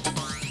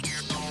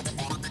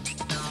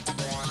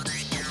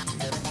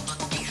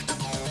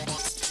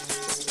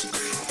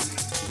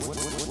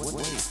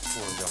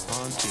for the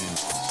haunting.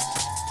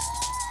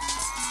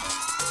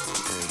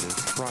 There's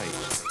fright.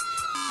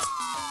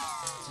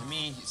 To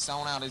me,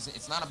 selling out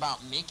it's not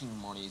about making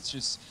money. It's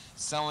just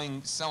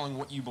selling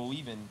what you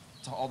believe in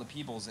to all the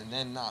peoples, and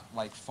then not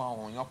like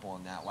following up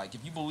on that. Like,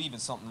 if you believe in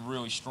something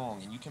really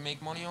strong and you can make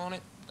money on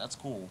it, that's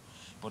cool.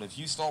 But if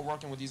you start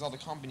working with these other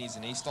companies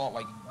and they start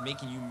like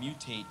making you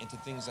mutate into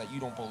things that you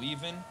don't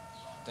believe in,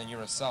 then you're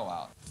a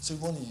sellout. So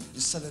Ronnie,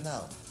 you're selling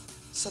out.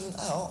 Selling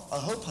out? I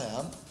hope I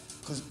am,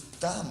 because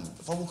damn,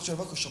 if I walk into a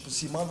record shop and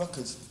see my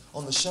records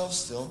on the shelf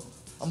still,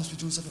 I must be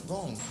doing something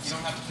wrong. You don't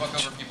have to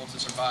fuck over people to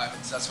survive.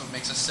 That's what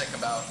makes us sick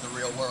about the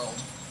real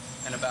world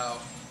and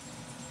about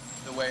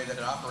the way that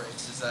it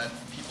operates, is that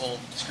people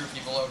screw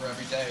people over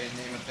every day in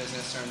the name of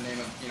business or in the name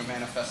of, you know,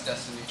 manifest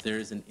destiny. There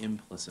is an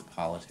implicit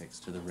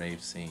politics to the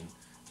rave scene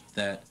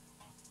that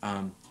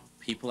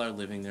people are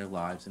living their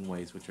lives in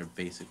ways which are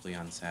basically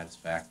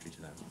unsatisfactory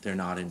to them. They're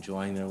not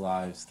enjoying their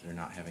lives, they're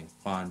not having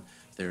fun,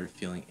 they're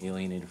feeling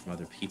alienated from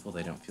other people,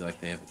 they don't feel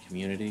like they have a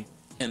community.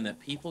 And that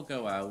people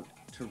go out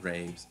to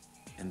raves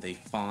and they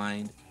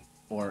find,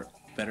 or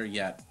better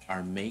yet,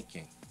 are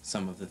making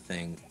some of the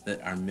things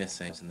that are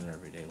missing in their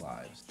everyday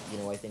lives. You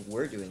know, I think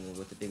we're doing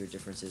what the bigger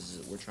difference is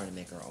that we're trying to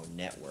make our own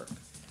network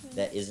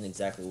that isn't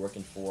exactly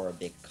working for a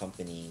big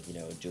company, you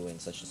know, doing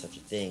such and such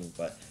a thing,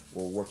 but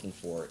we're working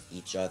for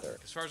each other.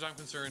 As far as I'm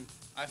concerned,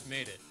 I've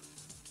made it.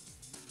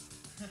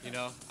 You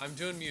know, I'm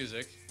doing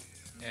music,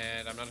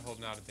 and I'm not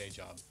holding out a day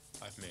job.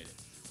 I've made it.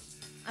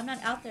 I'm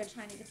not out there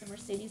trying to get the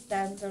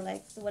Mercedes-Benz or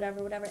like the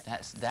whatever.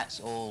 That's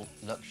all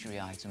luxury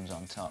items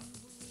on top.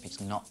 It's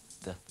not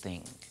the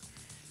thing.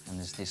 And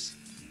there's this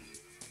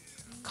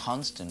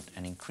constant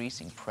and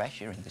increasing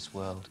pressure in this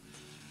world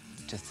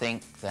to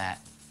think that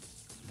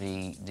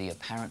the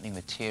apparently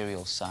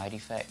material side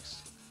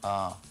effects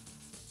are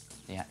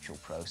the actual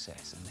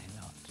process, and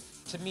they're not.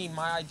 To me,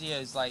 my idea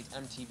is like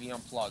MTV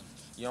Unplugged.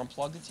 You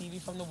unplug the TV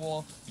from the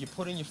wall, you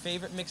put in your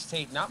favorite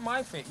mixtape, not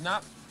my favorite,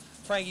 not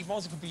Frankie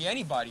Bones, it could be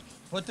anybody.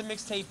 Put the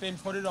mixtape in,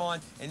 put it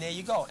on, and there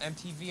you go.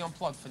 MTV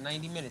Unplugged for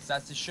 90 minutes,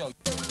 that's the show.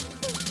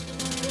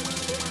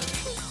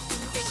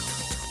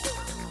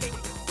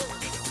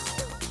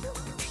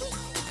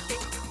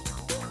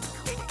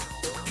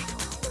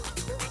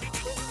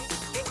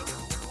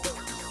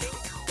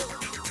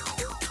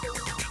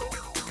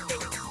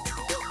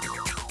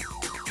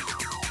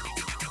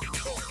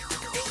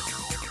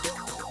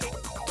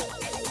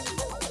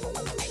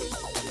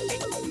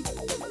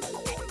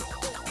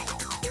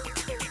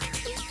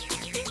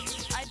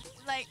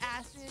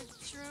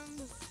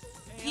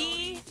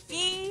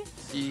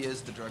 E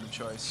is the drug of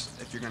choice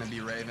if you're going to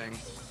be raving.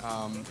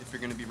 If you're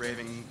going to be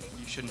raving,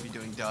 you shouldn't be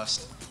doing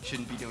dust. You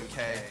shouldn't be doing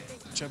K.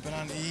 Tripping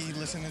on E,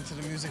 listening to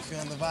the music,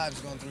 feeling the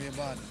vibes going through your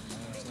body. You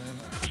know what I'm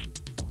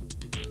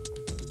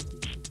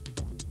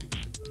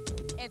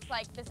saying? It's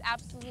like this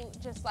absolute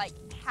just like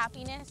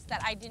happiness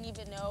that I didn't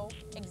even know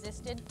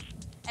existed.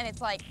 And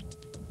it's like,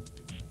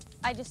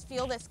 I just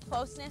feel this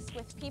closeness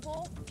with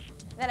people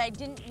that I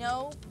didn't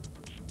know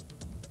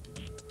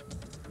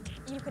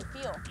you could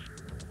feel.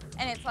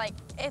 And it's like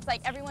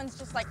everyone's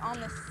just like on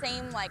the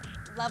same like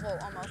level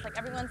almost. Like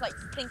everyone's like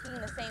thinking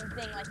the same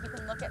thing. Like you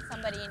can look at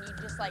somebody and you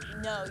just like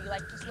know. You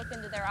like just look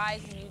into their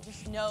eyes and you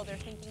just know they're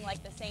thinking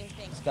like the same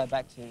thing. Let's go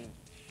back to,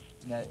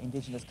 you know,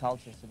 indigenous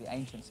cultures, to the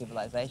ancient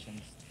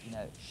civilizations. You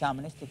know,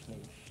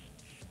 shamanistically,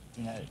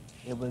 you know,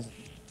 it was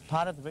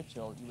part of the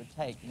ritual you would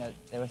take. You know,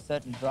 there were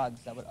certain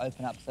drugs that would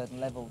open up certain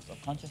levels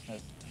of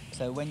consciousness.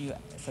 So when you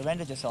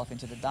surrendered yourself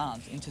into the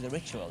dance, into the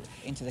ritual,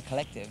 into the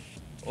collective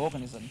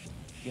organism,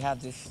 you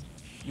have this,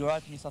 you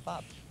open yourself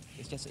up.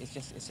 It's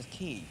just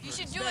key. You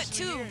should do it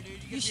too.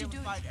 You should do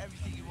it.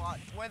 Everything you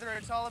want. Whether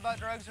it's all about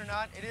drugs or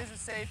not, it is a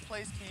safe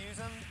place to use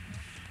them.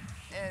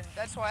 And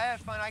that's why I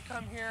have fun. I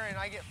come here and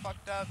I get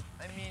fucked up.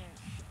 I mean,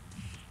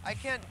 I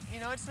can't, you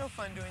know, it's no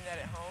fun doing that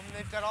at home.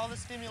 They've got all the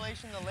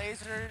stimulation, the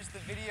lasers, the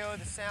video,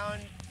 the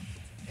sound.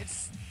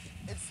 It's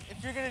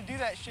if you're gonna do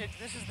that shit,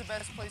 this is the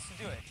best place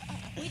to do it.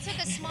 We took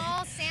a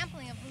small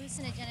sampling of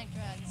hallucinogenic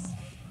drugs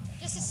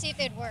just to see if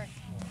they'd work.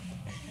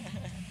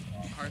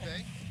 Are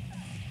they?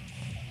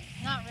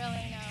 Not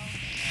really, no.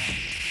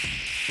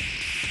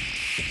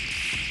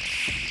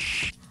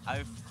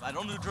 I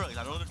don't do drugs.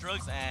 I don't do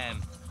drugs, and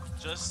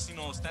just, you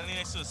know, standing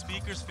next to the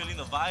speakers, feeling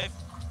the vibe,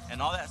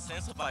 and all that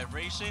sense of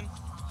vibration,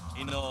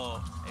 you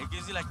know, it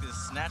gives you like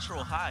this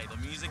natural high. The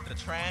music, the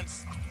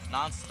trance,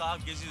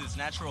 non-stop gives you this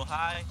natural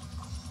high,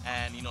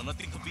 and, you know,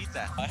 nothing could beat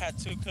that. I had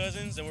two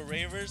cousins that were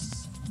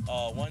ravers.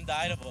 One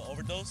died of an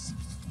overdose.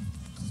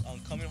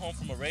 Coming home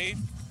from a rave,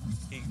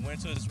 he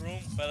went to his room,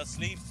 fell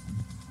asleep,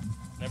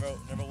 never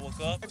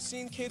woke up. I've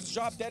seen kids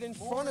drop dead in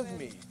front of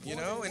me, you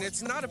know, and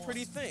it's not a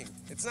pretty thing.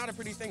 It's not a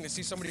pretty thing to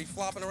see somebody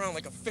flopping around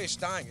like a fish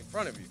dying in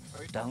front of you.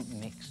 Don't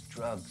mix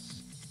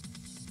drugs.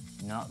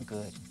 Not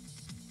good.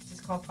 This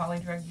is called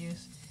polydrug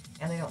use,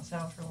 and they don't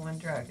sell for one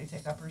drug. They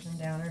take uppers and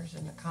downers,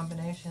 and the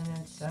combination,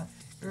 it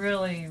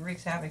really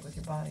wreaks havoc with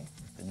your body.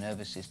 The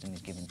nervous system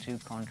is given two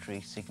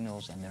contrary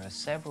signals, and there are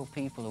several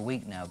people a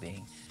week now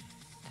being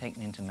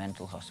taken into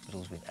mental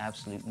hospitals with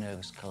absolute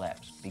nervous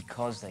collapse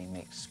because they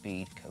mix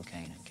speed,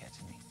 cocaine, and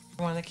ketamine.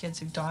 One of the kids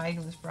who died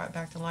and was brought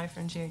back to life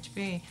in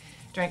GHB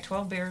drank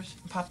 12 beers,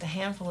 popped a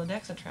handful of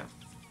Dexatrim.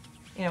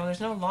 You know, there's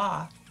no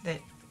law that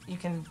you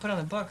can put on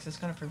the books that's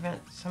going to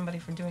prevent somebody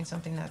from doing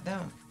something that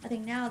dumb. I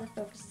think now the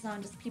focus is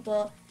on just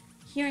people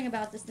hearing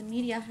about this, the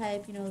media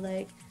hype, you know,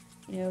 like,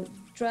 you know,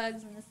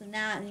 drugs and this and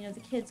that, and, you know, the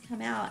kids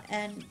come out,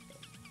 and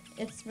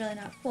it's really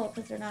not cool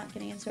because they're not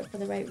getting into it for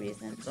the right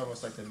reason. It's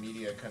almost like the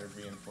media kind of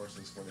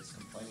reinforces what it's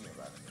complaining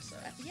about in a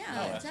sense.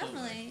 Yeah,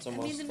 definitely. It's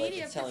almost I mean, the like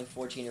media it's telling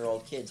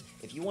 14-year-old kids,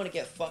 if you want to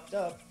get fucked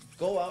up,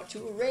 go out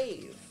to a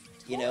rave,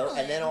 you know,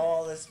 and then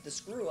all the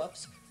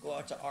screw-ups go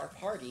out to our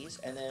parties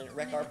and then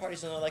wreck our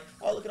parties, and they're like,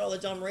 oh, look at all the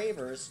dumb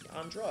ravers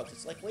on drugs.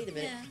 It's like, wait a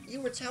minute, you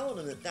were telling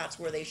them that that's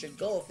where they should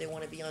go if they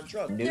want to be on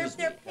drugs.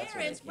 Their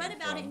parents read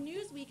about it in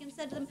Newsweek and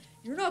said to them,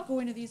 you're not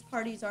going to these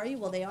parties, are you?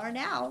 Well, they are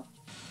now.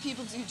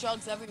 People do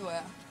drugs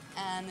everywhere,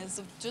 and there's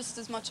just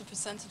as much a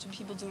percentage of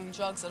people doing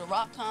drugs at a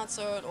rock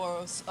concert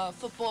or a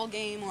football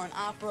game or an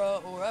opera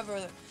or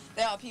wherever.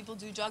 There are people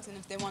do drugs, and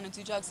if they want to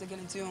do drugs, they're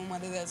going to do them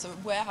whether there's a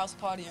warehouse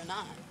party or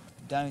not.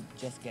 Don't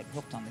just get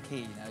hooked on the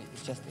key, you know,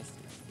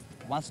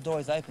 once the door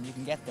is open, you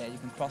can get there, you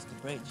can cross the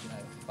bridge, you know,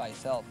 by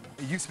yourself.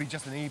 It used to be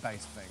just an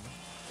E-based thing,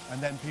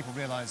 and then people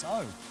realise,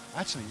 oh,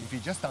 actually, if you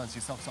just dance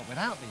your socks up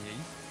without the E,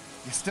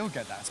 you still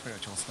get that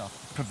spiritual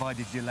stuff,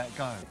 provided you let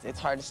go. It's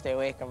hard to stay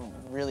awake. I'm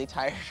really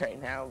tired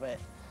right now, but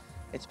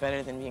it's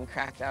better than being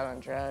cracked out on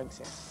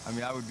drugs. I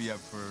mean, I would be up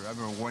for, I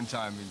remember one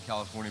time in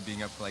California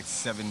being up for like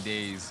 7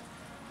 days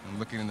and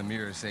looking in the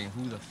mirror saying,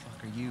 who the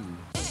fuck are you?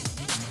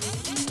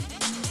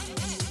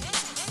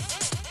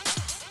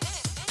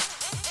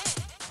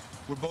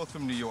 We're both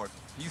from New York.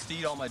 He used to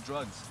eat all my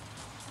drugs.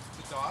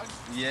 The dog?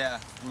 Yeah,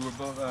 we were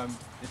both,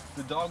 if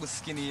the dog was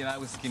skinny and I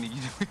was skinny, you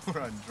know, we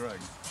were on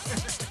drugs.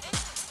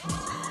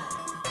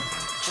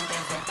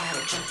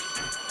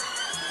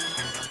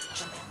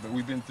 But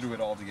we've been through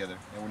it all together,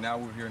 and now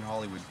we're here in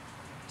Hollywood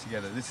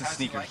together. This is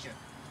Sneakers. Like it?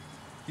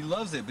 He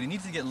loves it, but he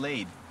needs to get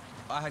laid.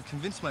 I had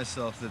convinced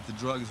myself that the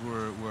drugs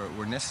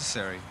were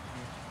necessary,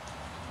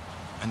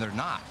 and they're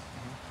not.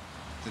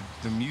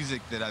 The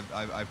music that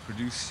I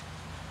produce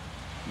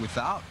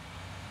without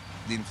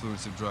the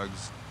influence of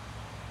drugs,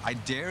 I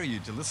dare you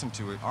to listen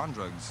to it on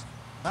drugs.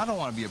 I don't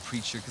want to be a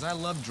preacher because I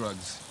love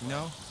drugs, you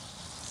know?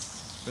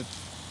 But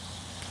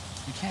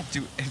you can't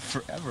do it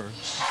forever.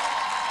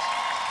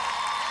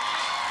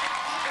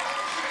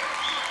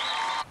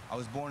 I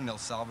was born in El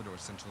Salvador,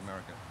 Central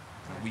America.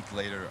 A week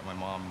later, my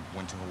mom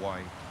went to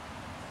Hawaii.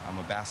 I'm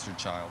a bastard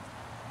child.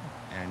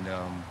 And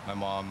my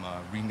mom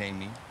renamed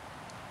me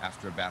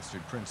after a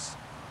bastard prince.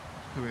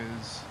 Who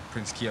is?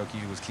 Prince Keoki,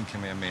 who was King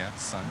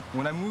Kamehameha's son.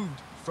 When I moved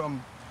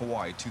from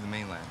Hawaii to the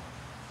mainland,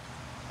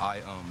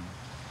 I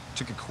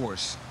took a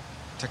course,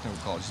 technical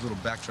college, a little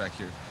backtrack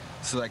here,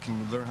 so that I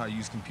can learn how to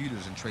use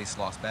computers and trace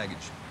lost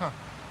baggage. Huh.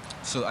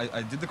 So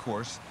I did the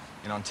course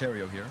in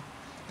Ontario here,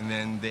 and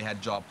then they had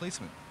job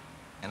placement.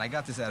 And I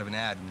got this out of an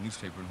ad in the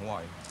newspaper in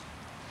Hawaii.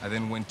 I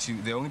then went to,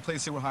 the only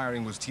place they were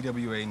hiring was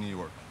TWA in New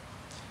York.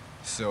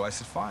 So I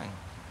said, fine.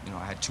 You know,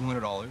 I had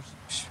 $200.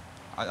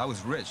 I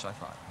was rich, I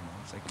thought. You know,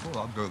 it's like,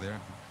 cool, I'll go there.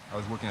 I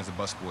was working as a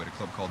busboy at a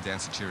club called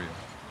Danceteria.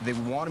 They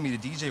wanted me to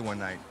DJ one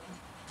night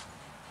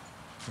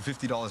for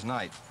 $50 a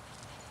night,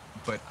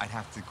 but I'd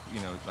have to, you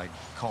know, like,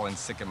 call in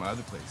sick at my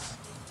other place.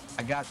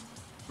 I got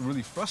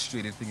really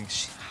frustrated thinking,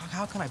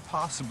 how can I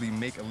possibly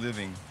make a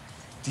living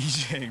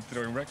DJing,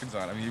 throwing records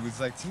on? I mean, it was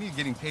like, to me,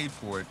 getting paid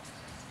for it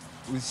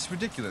was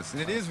ridiculous,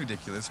 and it is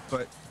ridiculous,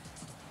 but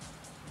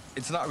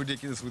it's not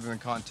ridiculous within the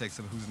context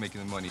of who's making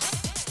the money.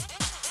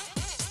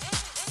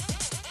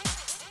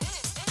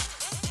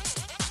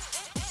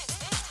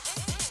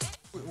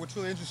 What's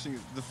really interesting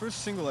is the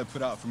first single I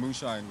put out for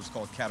Moonshine was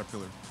called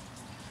Caterpillar.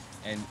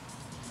 And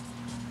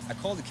I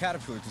called it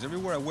Caterpillar because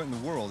everywhere I went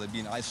in the world, I'd be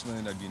in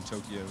Iceland, I'd be in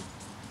Tokyo,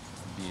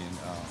 I'd be in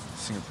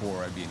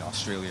Singapore, I'd be in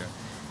Australia.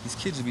 These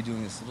kids would be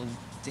doing this little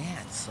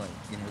dance, like,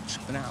 you know,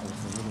 tripping out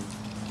with the little...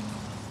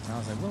 And I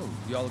was like, whoa,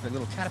 you all look like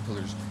little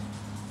caterpillars.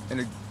 And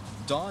it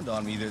dawned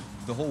on me that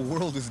the whole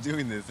world was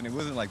doing this, and it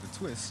wasn't like the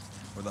twist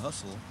or the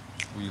hustle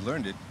where you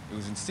learned it, it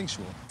was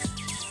instinctual.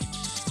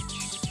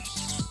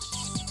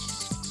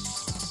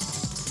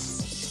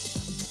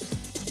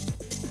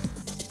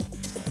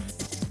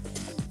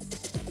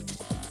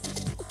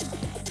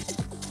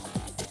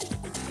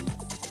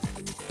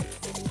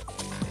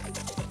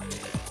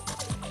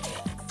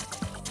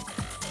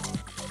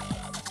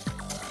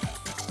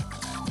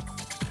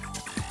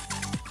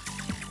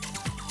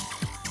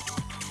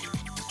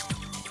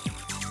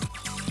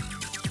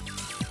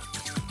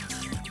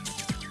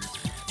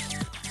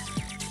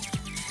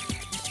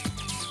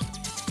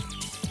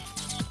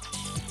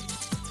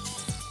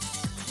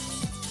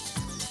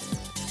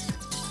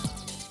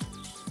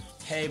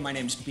 Hey, my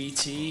name's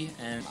BT,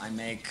 and I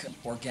make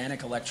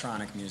organic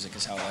electronic music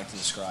is how I like to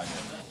describe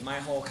it. My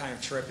whole kind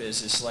of trip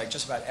is like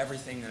just about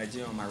everything that I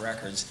do on my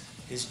records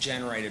is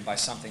generated by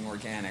something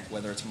organic,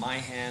 whether it's my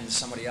hands,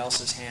 somebody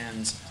else's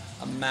hands,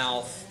 a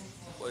mouth,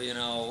 you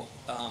know,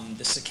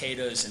 the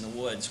cicadas in the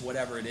woods,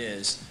 whatever it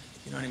is.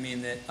 You know what I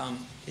mean? That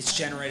it's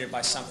generated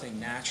by something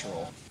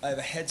natural. I have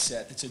a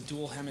headset that's a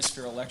dual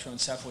hemisphere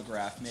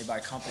electroencephalograph made by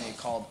a company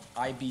called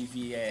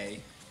IBVA,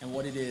 and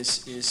what it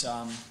is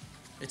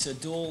it's a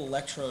dual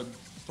electrode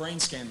brain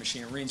scan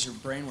machine. It reads your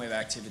brainwave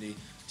activity.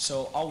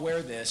 So I'll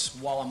wear this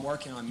while I'm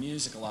working on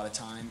music a lot of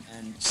time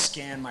and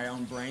scan my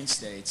own brain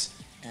states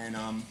and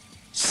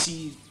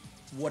see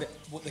what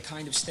the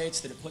kind of states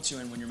that it puts you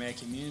in when you're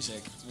making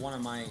music. One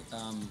of my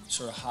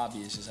sort of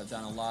hobbies is I've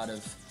done a lot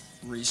of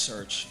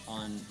research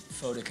on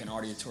photic and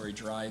auditory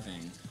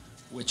driving,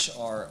 which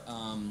are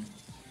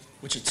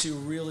two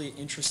really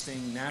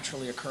interesting,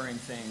 naturally occurring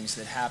things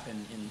that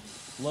happen in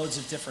loads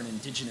of different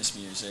indigenous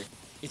music.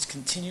 It's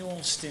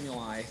continual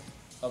stimuli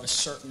of a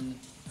certain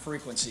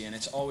frequency, and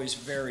it's always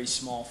very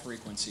small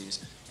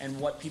frequencies. And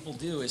what people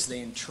do is they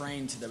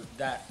entrain to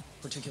that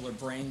particular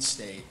brain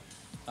state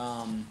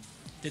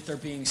that they're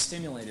being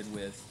stimulated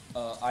with,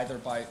 either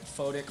by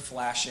photic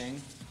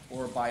flashing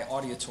or by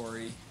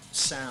auditory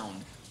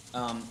sound.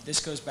 This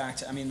goes back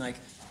to, I mean, like,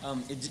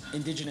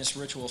 indigenous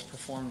rituals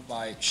performed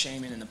by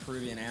shaman in the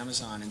Peruvian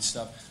Amazon and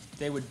stuff.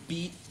 They would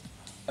beat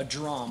a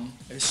drum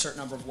at a certain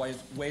number of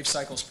wave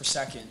cycles per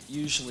second,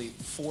 usually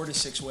 4 to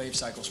 6 wave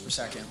cycles per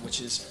second, which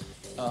is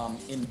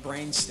in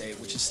brain state,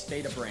 which is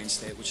theta brain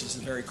state, which is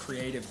the very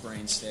creative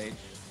brain state.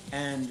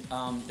 And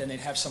then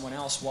they'd have someone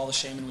else, while the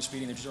shaman was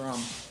beating the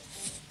drum,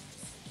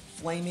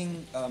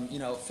 flaming,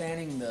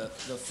 fanning the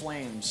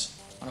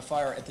flames on a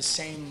fire at the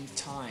same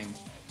time,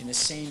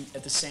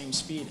 at the same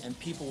speed, and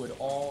people would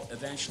all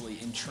eventually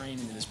entrain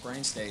into this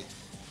brain state.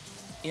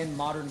 In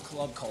modern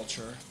club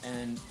culture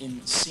and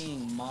in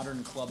seeing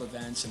modern club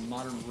events and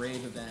modern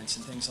rave events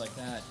and things like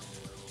that,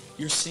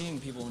 you're seeing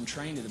people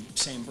entrained to the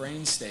same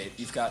brain state.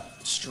 You've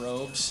got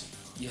strobes,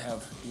 you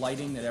have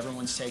lighting that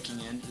everyone's taking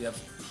in, you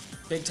have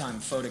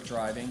big-time photic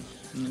driving,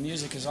 and the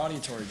music is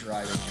auditory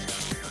driving.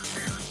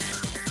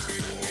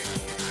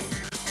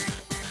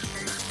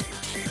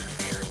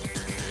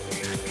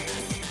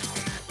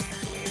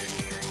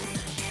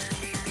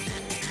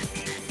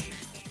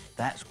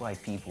 That's why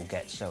people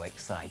get so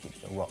excited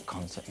for a rock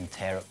concert and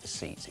tear up the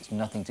seats. It's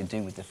nothing to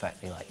do with the fact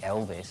they like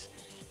Elvis.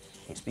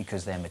 It's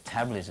because their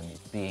metabolism is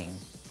being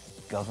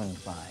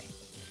governed by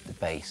the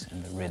bass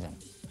and the rhythm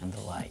and the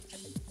light.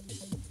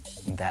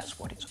 And that's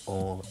what it's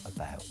all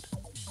about.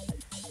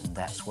 And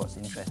that's what's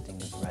interesting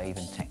with rave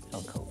and techno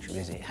culture,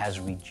 is it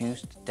has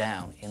reduced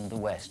down in the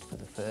West for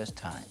the first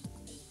time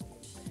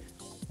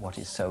what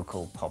is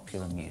so-called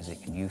popular music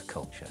and youth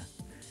culture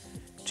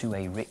to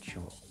a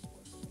ritual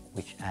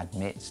which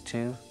admits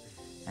to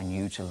and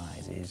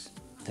utilizes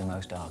the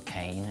most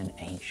arcane and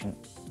ancient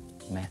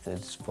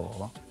methods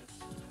for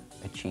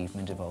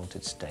achievement of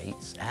altered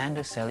states and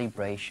a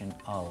celebration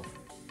of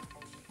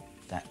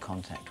that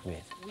contact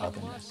with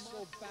otherness.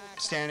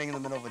 Standing in the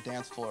middle of a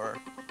dance floor,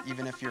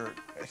 even if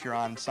you're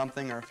on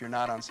something or if you're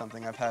not on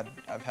something, I've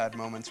had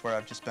moments where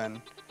I've just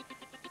been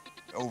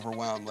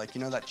overwhelmed. Like,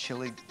 you know that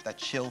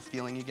chill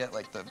feeling you get,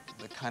 like the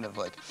kind of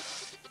like,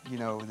 you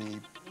know, the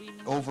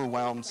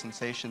overwhelmed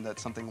sensation that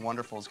something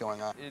wonderful is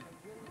going on. It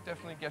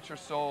definitely get your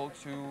soul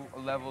to a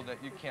level that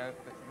you can't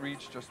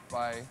reach just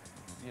by,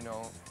 you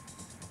know,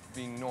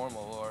 being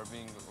normal or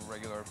being a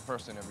regular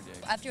person every day.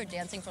 After you're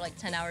dancing for like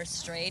 10 hours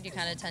straight, you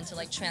kind of tend to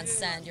like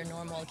transcend your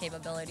normal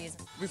capabilities.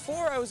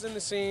 Before I was in the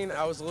scene,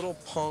 I was a little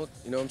punk,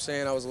 you know what I'm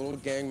saying? I was a little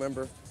gang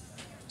member.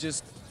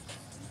 Just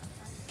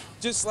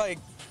like,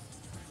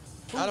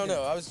 I don't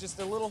know, I was just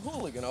a little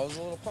hooligan, I was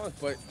a little punk.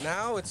 But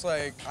now it's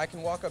like, I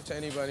can walk up to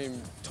anybody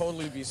and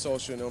totally be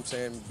social, you know what I'm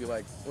saying? Be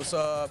like, what's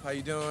up, how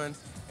you doing?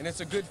 And it's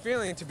a good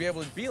feeling to be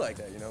able to be like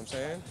that, you know what I'm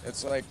saying?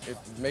 It's like, it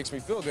makes me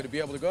feel good to be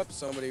able to go up to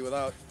somebody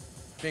without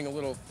being a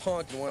little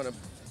punk and want to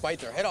bite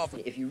their head off.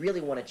 If you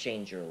really want to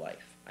change your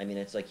life, I mean,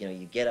 it's like, you know,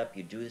 you get up,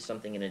 you do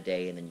something in a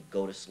day, and then you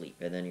go to sleep.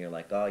 And then you're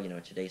like, oh, you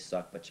know, today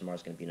sucked, but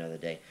tomorrow's going to be another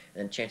day.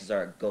 And then chances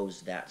are it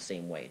goes that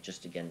same way,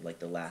 just again, like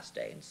the last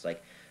day. And it's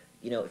like,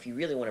 you know, if you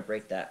really want to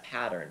break that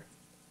pattern,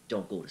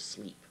 don't go to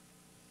sleep.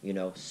 You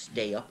know,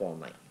 stay up all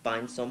night.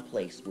 Find some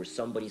place where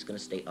somebody's going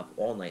to stay up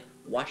all night.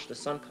 Watch the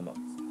sun come up.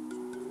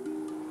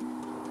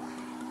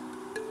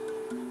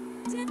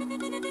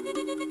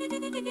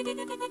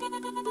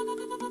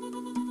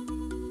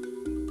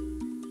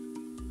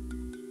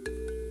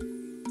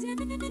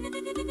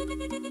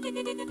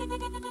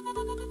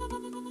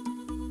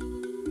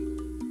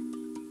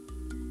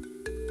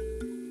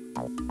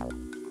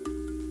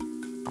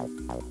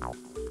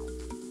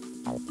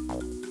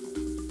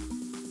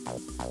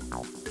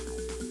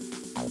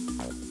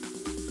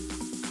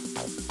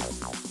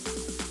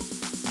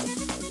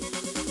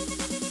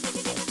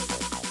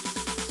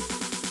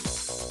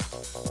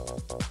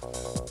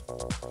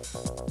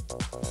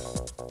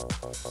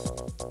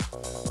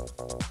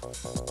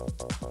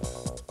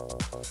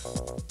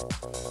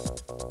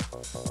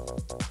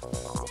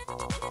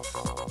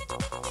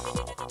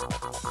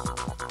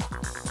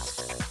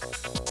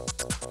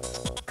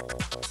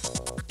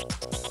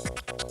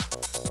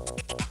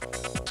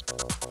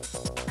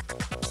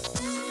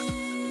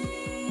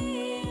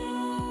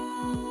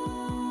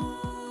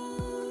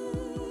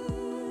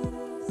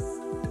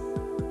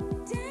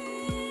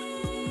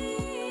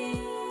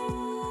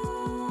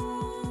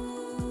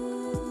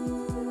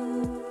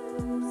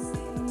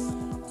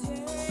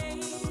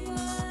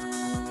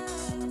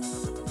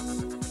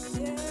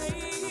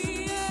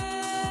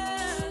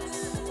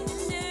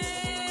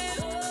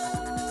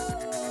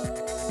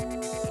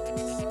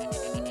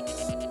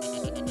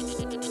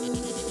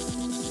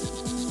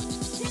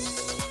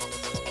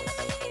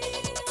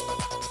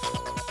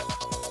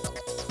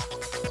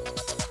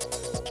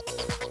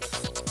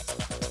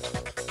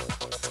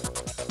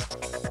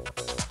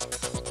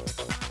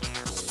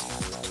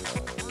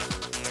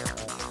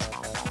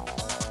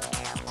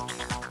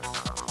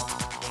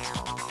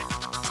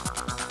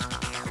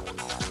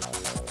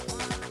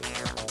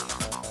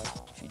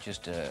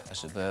 Just a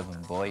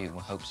suburban boy who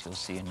hopes he'll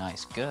see a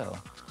nice girl.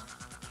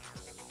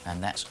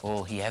 And that's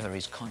all he ever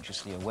is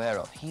consciously aware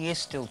of. He is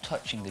still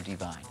touching the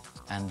divine.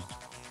 And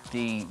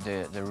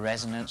the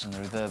resonance and the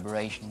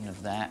reverberation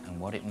of that and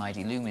what it might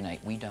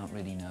illuminate, we don't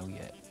really know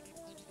yet.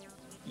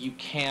 You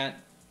can't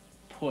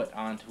put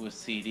onto a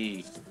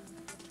CD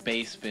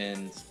bass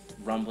bins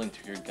rumbling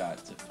through your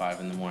guts at 5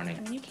 in the morning.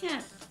 I mean, you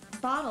can't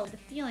bottle the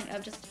feeling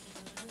of just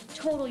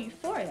total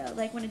euphoria.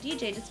 Like when a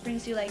DJ just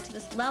brings you like to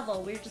this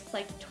level where you're just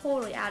like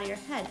totally out of your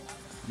head.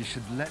 You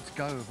should let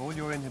go of all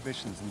your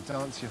inhibitions and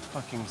dance your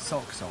fucking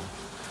socks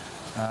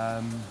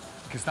off.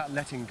 Because that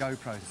letting go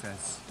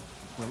process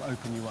will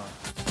open you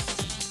up.